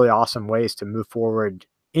are really awesome ways to move forward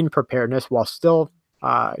in preparedness while still,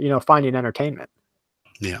 finding entertainment.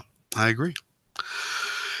 Yeah, I agree.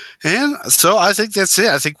 And so I think that's it.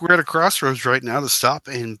 I think we're at a crossroads right now to stop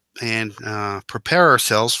and prepare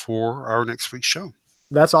ourselves for our next week's show.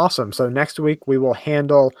 That's awesome. So next week we will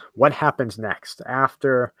handle what happens next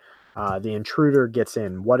after the intruder gets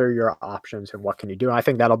in. What are your options and what can you do? And I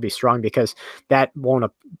think that'll be strong, because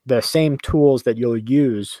the same tools that you'll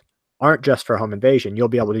use aren't just for home invasion. You'll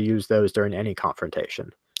be able to use those during any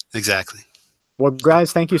confrontation. Exactly. Well,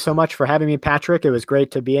 guys, thank you so much for having me, Patrick. It was great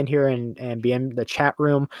to be in here and be in the chat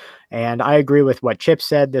room. And I agree with what Chip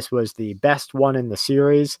said. This was the best one in the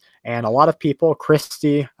series. And a lot of people,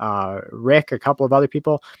 Christy, Rick, a couple of other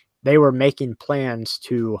people, they were making plans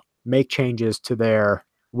to make changes to their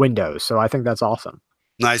Windows. So I think that's awesome.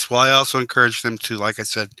 Nice. Well, I also encourage them to, like I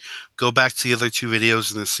said, go back to the other two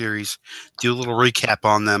videos in the series, do a little recap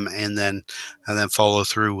on them, and then follow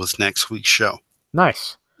through with next week's show.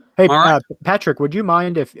 Nice. Hey, right. Patrick, would you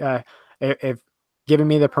mind if giving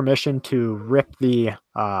me the permission to rip the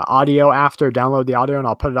audio after, download the audio, and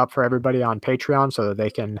I'll put it up for everybody on Patreon so that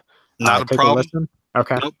they can take a listen?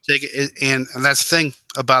 Okay. Nope, take it, and that's the thing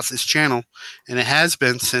about this channel, and it has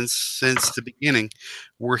been since the beginning.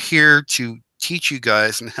 We're here to teach you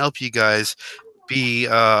guys and help you guys be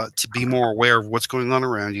more aware of what's going on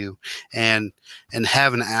around you, and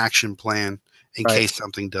have an action plan in case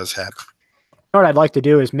something does happen. What I'd like to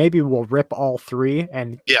do is maybe we'll rip all three,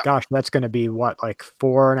 and gosh, that's going to be like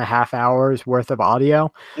 4.5 hours worth of audio.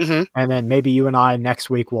 Mm-hmm. And then maybe you and I next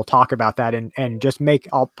week will talk about that and just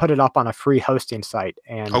I'll put it up on a free hosting site,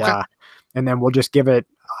 and and then we'll just give the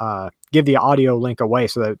audio link away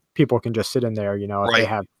so that people can just sit in there. If they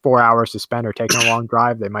have 4 hours to spend or taking a long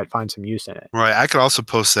drive, they might find some use in it. Right. I could also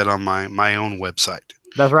post that on my own website.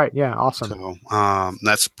 That's right. Yeah. Awesome. So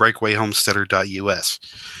that's breakawayhomesteader.us.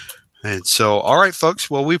 And so, all right, folks.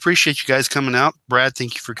 Well, we appreciate you guys coming out. Brad,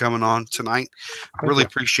 thank you for coming on tonight. Really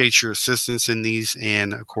appreciate your assistance in these,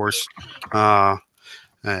 and of course,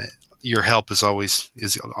 your help is always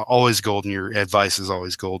golden. Your advice is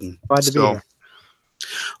always golden. Glad to be here.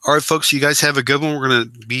 All right, folks. You guys have a good one. We're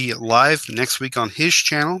going to be live next week on his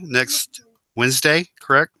channel next Wednesday,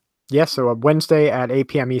 correct? Yes. So Wednesday at 8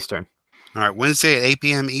 p.m. Eastern. All right, Wednesday at 8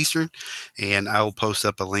 p.m. Eastern, and I will post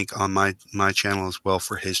up a link on my channel as well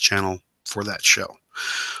for his channel for that show.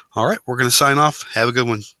 All right, we're going to sign off. Have a good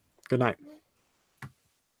one. Good night.